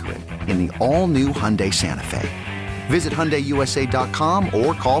conquer it in the all-new Hyundai Santa Fe. Visit HyundaiUSA.com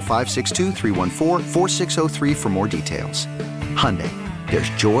or call 562-314-4603 for more details. Hyundai, there's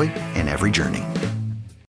joy in every journey.